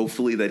crying,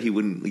 hopefully that he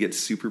wouldn't get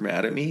super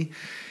mad at me.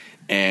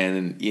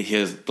 And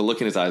the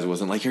look in his eyes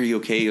wasn't like, "Are you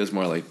okay?" It was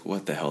more like,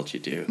 "What the hell did you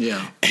do?"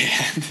 Yeah.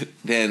 And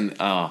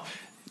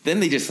then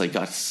they just like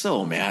got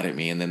so mad at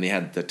me, and then they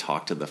had to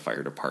talk to the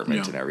fire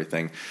department and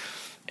everything.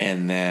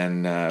 And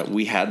then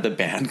we had the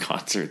band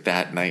concert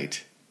that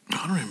night.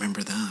 I don't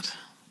remember that.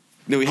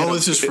 No,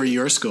 this is for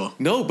your school.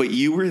 No, but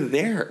you were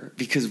there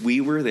because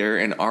we were there,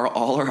 and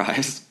all our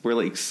eyes were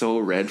like so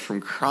red from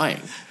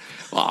crying.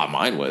 Well,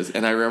 mine was,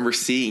 and I remember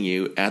seeing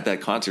you at that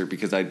concert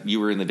because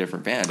you were in the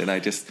different band, and I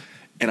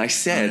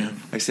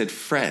said,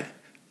 Fred,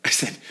 I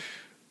said,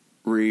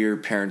 were your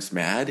parents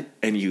mad?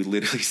 And you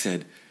literally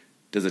said,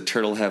 "Does a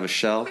turtle have a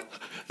shell?"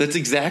 That's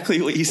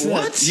exactly what you said.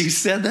 What? You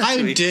said that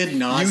to me. I did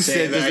not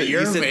say that.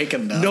 You're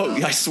making that No,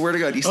 up. I swear to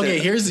God, you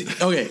said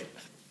that. Okay.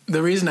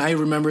 The reason I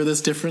remember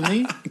this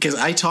differently, because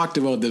I talked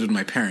about this with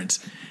my parents.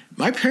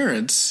 My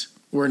parents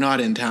were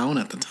not in town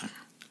at the time.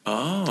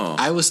 Oh.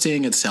 I was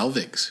staying at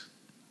Selvig's.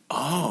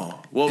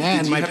 Oh. Well,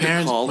 And did you my have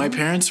to call them?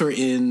 parents were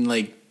in,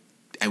 like,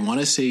 I want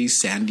to say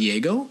San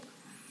Diego.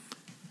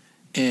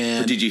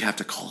 And But did you have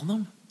to call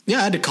them? yeah,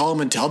 I had to call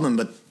them and tell them,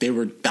 but they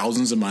were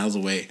thousands of miles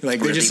away. Like,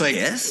 they're Were just they like,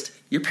 pissed?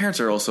 Your parents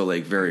are also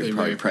like They're very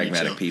very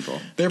pragmatic chill.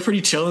 people. They're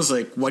pretty chill. It's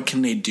like, what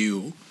can they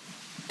do?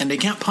 And they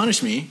can't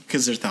punish me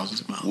because they're thousands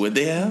of miles. Would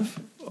they have?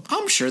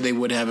 I'm sure they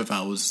would have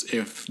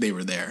if they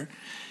were there.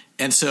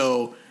 And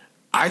so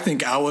I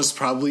think I was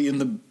probably in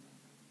the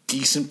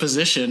decent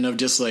position of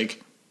just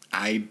like,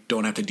 I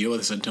don't have to deal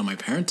with this until my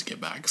parents get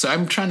back. So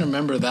I'm trying to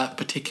remember that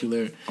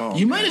particular.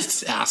 You might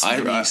have asked me.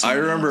 I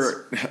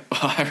remember.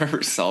 I remember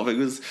Selvig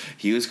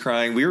was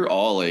crying. We were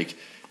all like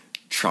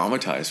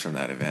traumatized from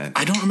that event.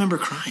 I don't remember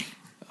crying.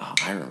 Oh,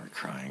 I remember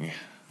crying.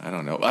 I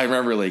don't know. I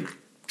remember like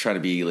trying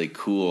to be like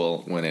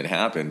cool when it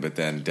happened, but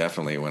then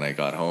definitely when I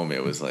got home,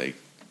 it was like,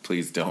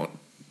 please don't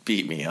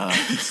beat me up.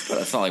 But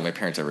it's not like my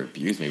parents ever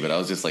abused me, but I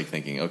was just like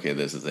thinking, okay,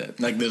 this is it.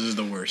 Like, this is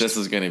the worst. This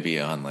is going to be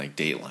on like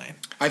Dateline.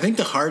 I think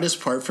the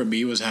hardest part for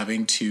me was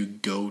having to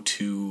go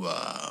to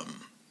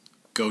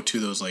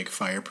those like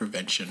fire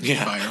prevention.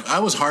 Yeah.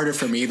 That was harder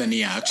for me than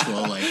the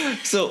actual like.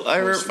 So I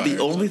remember the fires.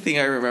 only thing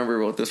I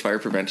remember about those fire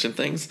prevention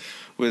things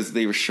was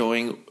they were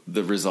showing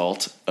the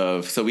result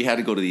of. So we had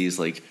to go to these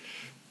like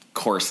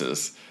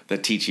courses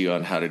that teach you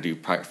on how to do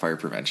fire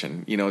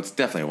prevention. You know, it's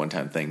definitely a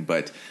one-time thing,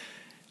 but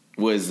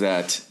was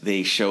that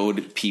they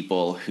showed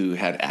people who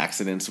had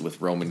accidents with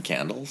Roman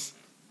candles.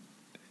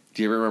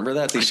 Do you remember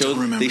that? They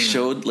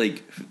showed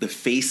like the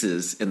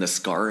faces and the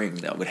scarring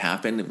that would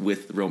happen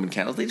with Roman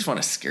candles. They just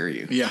want to scare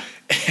you. Yeah.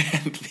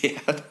 And they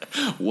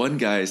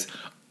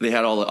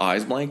had all the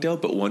eyes blanked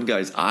out, but one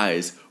guy's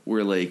eyes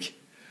were like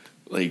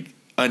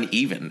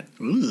uneven.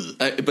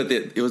 But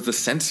it was the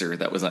sensor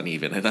that was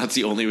uneven, and that's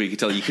the only way you could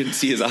tell. You couldn't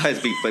see his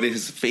eyes, but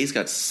his face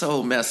got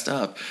so messed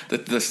up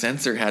that the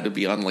sensor had to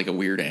be on like a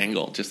weird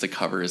angle just to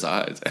cover his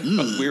eyes.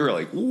 And we were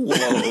like,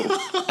 whoa.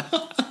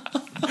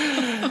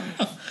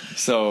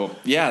 So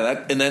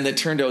yeah, and then it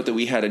turned out that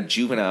we had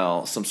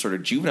some sort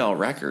of juvenile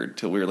record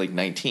till we were like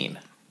 19.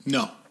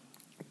 No,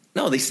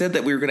 they said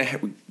that we were gonna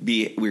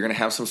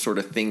have some sort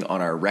of thing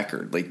on our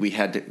record. Like we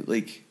had to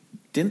like.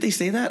 Didn't they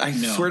say that? I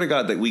swear to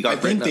God that we got.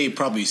 I think they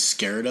probably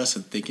scared us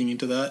and thinking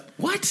into that.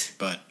 What?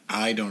 But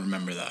I don't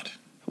remember that.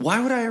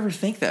 Why would I ever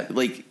think that?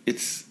 Like,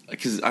 it's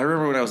because I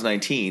remember when I was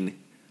 19,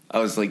 I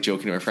was like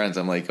joking to my friends.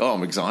 I'm like, "Oh,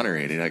 I'm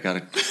exonerated. I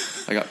got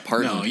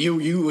pardoned." No,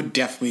 you would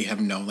definitely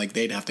have known. Like,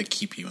 they'd have to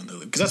keep you in the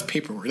loop because that's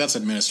paperwork. That's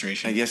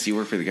administration. I guess you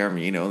work for the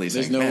government. You know,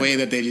 there's no way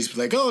that they just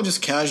be like, "Oh,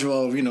 just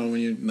casual." You know, when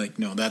you're like,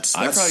 no, that's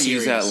I probably serious.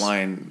 use that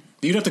line.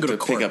 You'd have to go to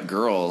court. Pick up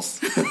girls.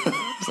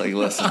 It's like,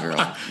 listen,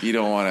 girl, you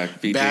don't want to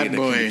be Bad dating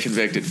boy. a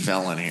convicted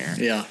felon here.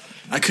 Yeah,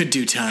 I could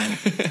do time.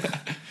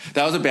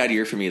 That was a bad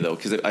year for me though,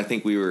 because I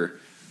think we were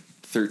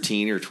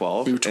 13 or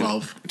 12. We were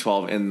 12.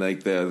 12, and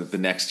like the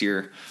next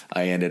year,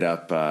 I ended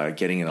up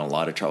getting in a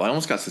lot of trouble. I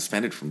almost got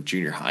suspended from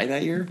junior high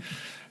that year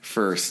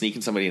for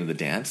sneaking somebody into the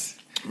dance.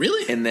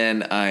 Really? And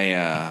then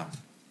I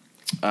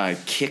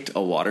kicked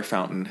a water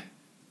fountain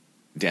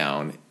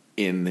down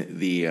in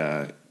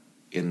the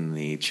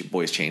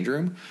boys' change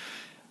room.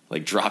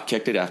 Like drop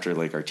kicked it after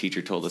like our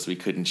teacher told us we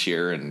couldn't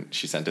cheer, and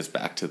she sent us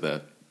back to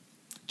the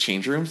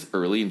change rooms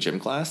early in gym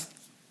class.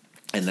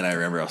 And then I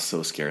remember I was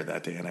so scared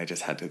that day, and I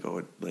just had to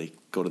go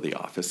to the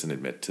office and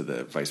admit to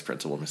the vice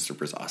principal, Mr.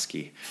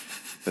 Brzezowski,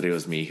 that it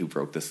was me who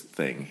broke this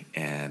thing.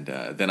 And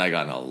then I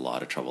got in a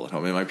lot of trouble at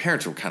home. And my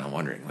parents were kind of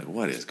wondering, like,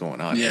 what is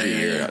going on? Every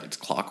year, it's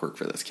clockwork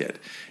for this kid.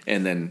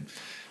 And then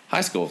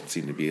high school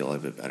seemed to be a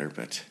little bit better,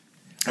 but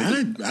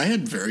I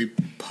had very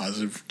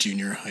positive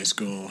junior high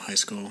school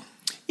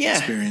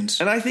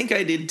experience. And I think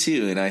I did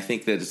too. And I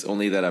think that it's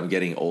only that I'm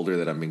getting older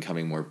that I'm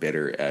becoming more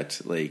bitter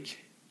at, like,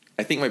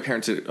 I think our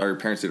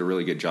parents did a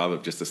really good job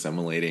of just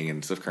assimilating,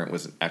 and Swift Current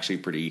was actually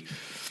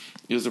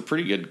it was a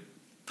pretty good.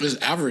 It was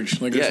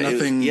average. Like, there's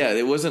nothing.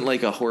 It wasn't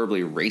like a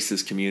horribly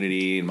racist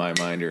community in my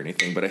mind or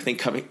anything. But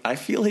I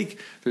feel like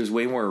there's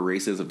way more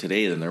racism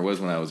today than there was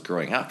when I was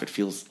growing up. It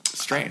feels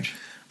strange.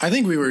 I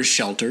think we were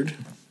sheltered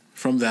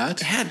from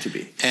that. It had to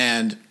be.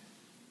 And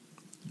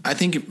I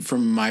think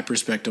from my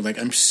perspective, like,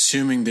 I'm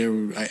assuming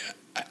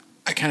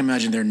I can't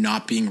imagine there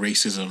not being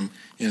racism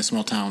in a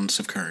small town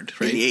of Current,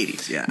 right? In the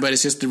 80s, yeah. But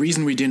it's just the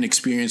reason we didn't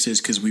experience it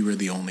is because we were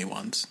the only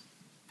ones.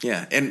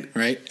 Yeah. And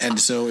right? And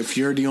so if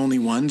you're the only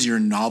ones, you're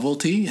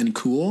novelty and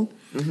cool.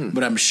 Mm-hmm.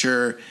 But I'm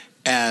sure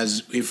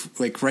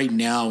if right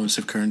now in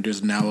Swift Current,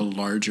 there's now a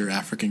larger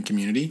African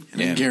community,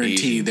 and I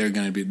guarantee they're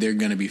going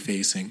to be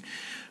facing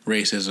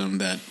racism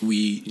that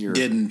we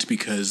didn't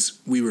because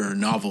we were a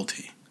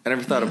novelty. I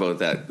never thought about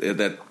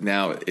that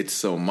now it's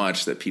so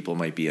much that people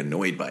might be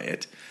annoyed by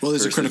it. Well,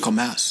 there's a critical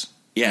mass.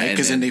 Yeah.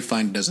 Because then they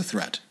find it as a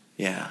threat.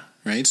 Yeah.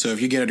 Right? So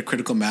if you get a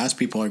critical mass,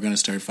 people are going to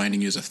start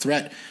finding you as a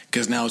threat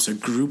because now it's a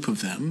group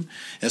of them,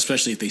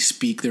 especially if they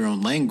speak their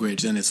own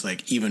language, then it's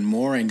like even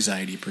more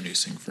anxiety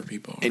producing for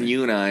people. And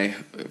you and I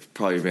have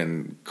probably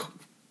been,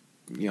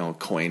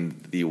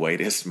 coined the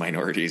whitest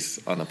minorities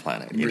on the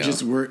planet.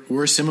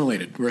 We're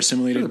assimilated. We're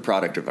assimilated. We're the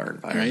product of our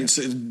environment. Right?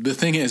 So the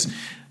thing is,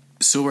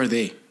 so are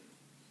they.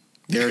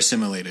 They're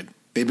assimilated.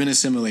 They've been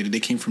assimilated. They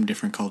came from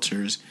different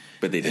cultures.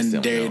 But they just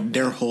don't know.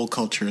 Their whole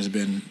culture has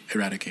been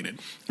eradicated,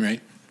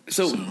 right?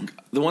 So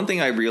the one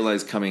thing I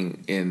realized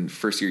coming in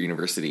first year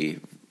university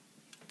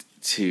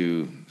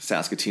to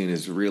Saskatoon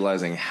is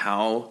realizing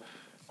how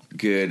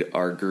good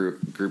our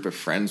group of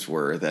friends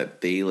were,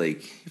 that they,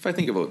 like, if I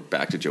think about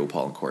back to Joe,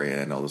 Paul, and Corey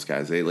and all those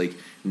guys, they, like,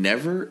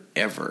 never,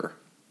 ever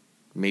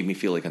made me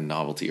feel like a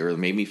novelty or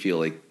made me feel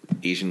like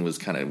Asian was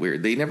kind of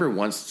weird. They never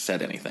once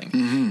said anything.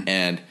 Mm-hmm.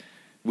 And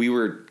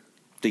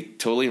they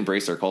totally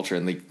embraced our culture,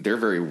 and they're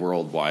very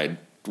world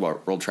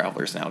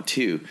travelers now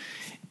too.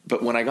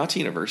 But when I got to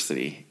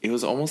university, it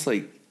was almost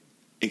like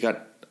I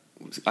got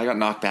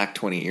knocked back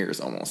 20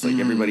 years almost. Like,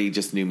 everybody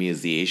just knew me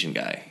as the Asian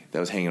guy that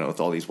was hanging out with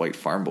all these white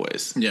farm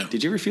boys. Yeah.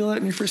 Did you ever feel that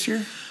in your first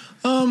year?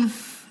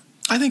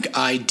 I think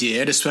I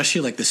did,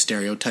 especially like the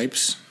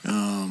stereotypes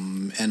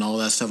and all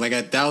that stuff.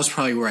 Like, that was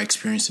probably where I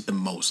experienced it the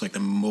most. Like, the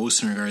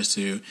most in regards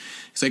to,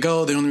 it's like,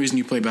 oh, the only reason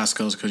you play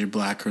basketball is because you're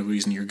black, or the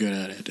reason you're good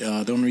at it.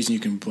 The only reason you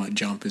can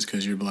jump is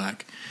because you're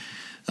black.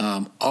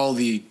 All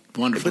the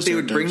wonderful. But they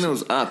would bring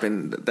those up,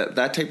 and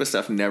that type of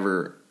stuff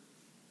never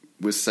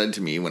was said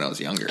to me when I was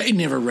younger. It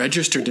never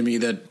registered to me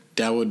that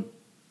would,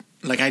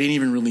 like, I didn't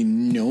even really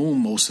know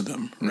most of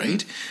them, right?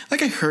 Mm-hmm.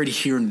 Like, I heard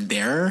here and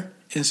there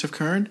in Swift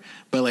Current,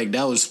 but, like,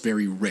 that was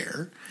very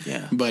rare.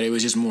 Yeah. But it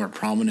was just more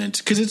prominent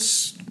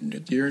because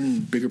you're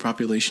in bigger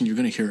population, you're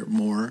going to hear it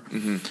more.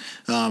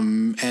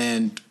 Mm-hmm.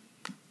 And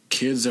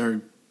kids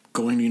are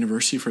going to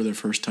university for their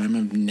first time.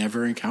 I've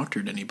never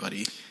encountered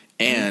anybody.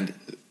 And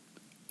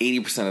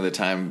 80% of the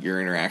time, your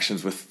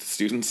interactions with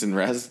students in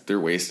res, they're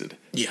wasted.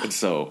 Yeah. And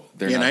so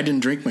they're not. And I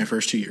didn't drink my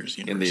first 2 years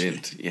at university. And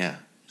they didn't, yeah.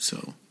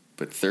 So.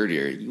 But third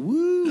year,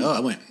 woo. Oh,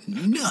 I went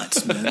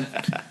nuts, man.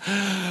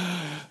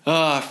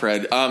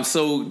 Fred.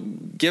 So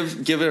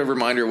give a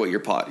reminder what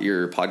your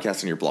podcast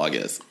and your blog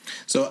is.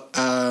 So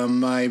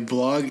my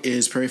blog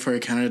is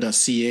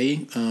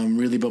prairiefirecanada.ca,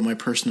 really about my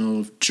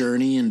personal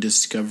journey in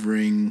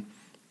discovering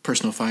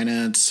personal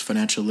finance,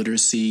 financial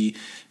literacy,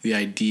 the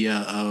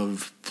idea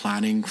of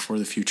planning for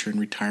the future and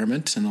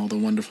retirement, and all the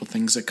wonderful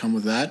things that come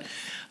with that.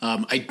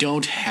 I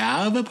don't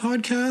have a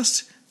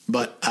podcast,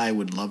 but I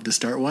would love to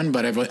start one.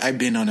 But I've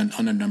been on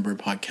a number of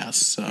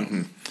podcasts.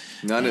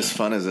 Not as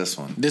fun as this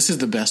one. This is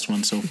the best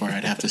one so far,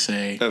 I'd have to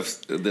say.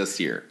 Of this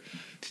year.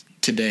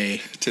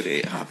 Today.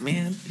 Oh,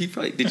 man.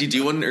 Did you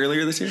do one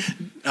earlier this year?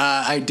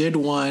 I did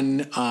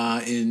one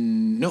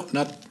in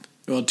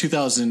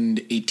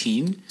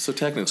 2018. So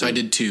technically. So I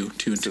did two in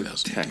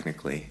 2018.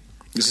 Technically.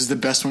 This is the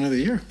best one of the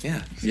year.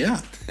 Yeah.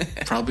 Yeah.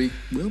 Probably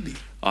will be.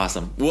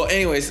 Awesome. Well,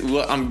 anyways,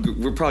 we're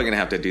probably going to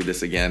have to do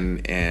this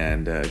again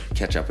and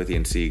catch up with you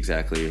and see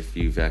exactly if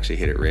you've actually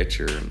hit it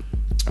rich, or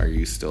are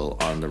you still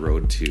on the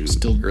road to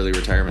early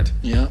retirement.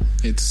 Yeah,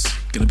 it's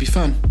going to be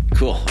fun.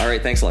 Cool. All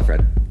right. Thanks a lot,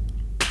 Fred.